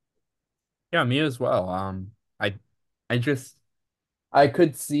 Yeah, me as well. I I just I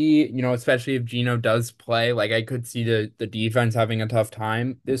could see, especially if Gino does play, like I could see the defense having a tough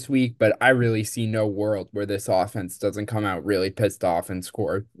time this week, but I really see no world where this offense doesn't come out really pissed off and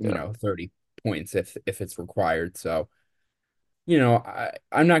score, Yeah. 30 points if it's required. So,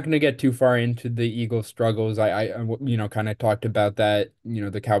 I'm not going to get too far into the Eagles' struggles. Kind of talked about that,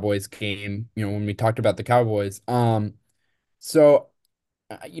 the Cowboys game, when we talked about the Cowboys. So,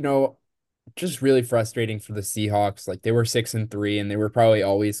 uh, you know, just really frustrating for the Seahawks. Like they were 6-3, and they were probably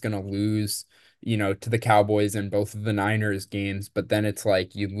always going to lose, to the Cowboys in both of the Niners games. But then it's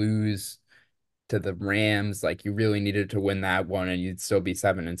like you lose to the Rams, like you really needed to win that one and you'd still be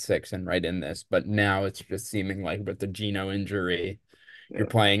 7-6 and right in this. But now it's just seeming like with the Geno injury, you're Yeah,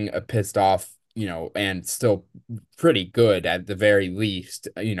 playing a pissed off, and still pretty good at the very least,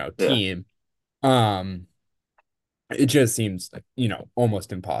 yeah, team. Um, it just seems like,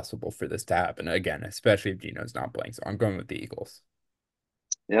 almost impossible for this to happen again, especially if Geno's not playing. So I'm going with the Eagles.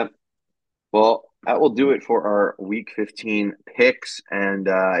 yeah. Well, that will do it for our Week 15 picks, and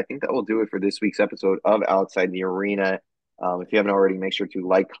I think that will do it for this week's episode of Outside the Arena. If you haven't already, make sure to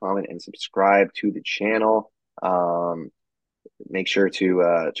like, comment, and subscribe to the channel. Um, Make sure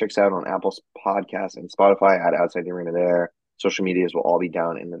to check us out on Apple Podcasts and Spotify at Outside the Arena there. Social medias will all be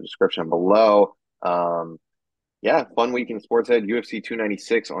down in the description below. Um, yeah, fun week in sports head. UFC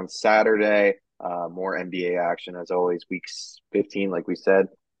 296 on Saturday. More NBA action as always. Week 15, like we said,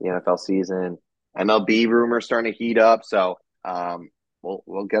 the NFL season. MLB rumors starting to heat up. So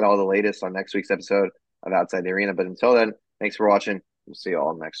we'll get all the latest on next week's episode of Outside the Arena. But until then, thanks for watching. We'll see you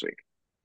all next week.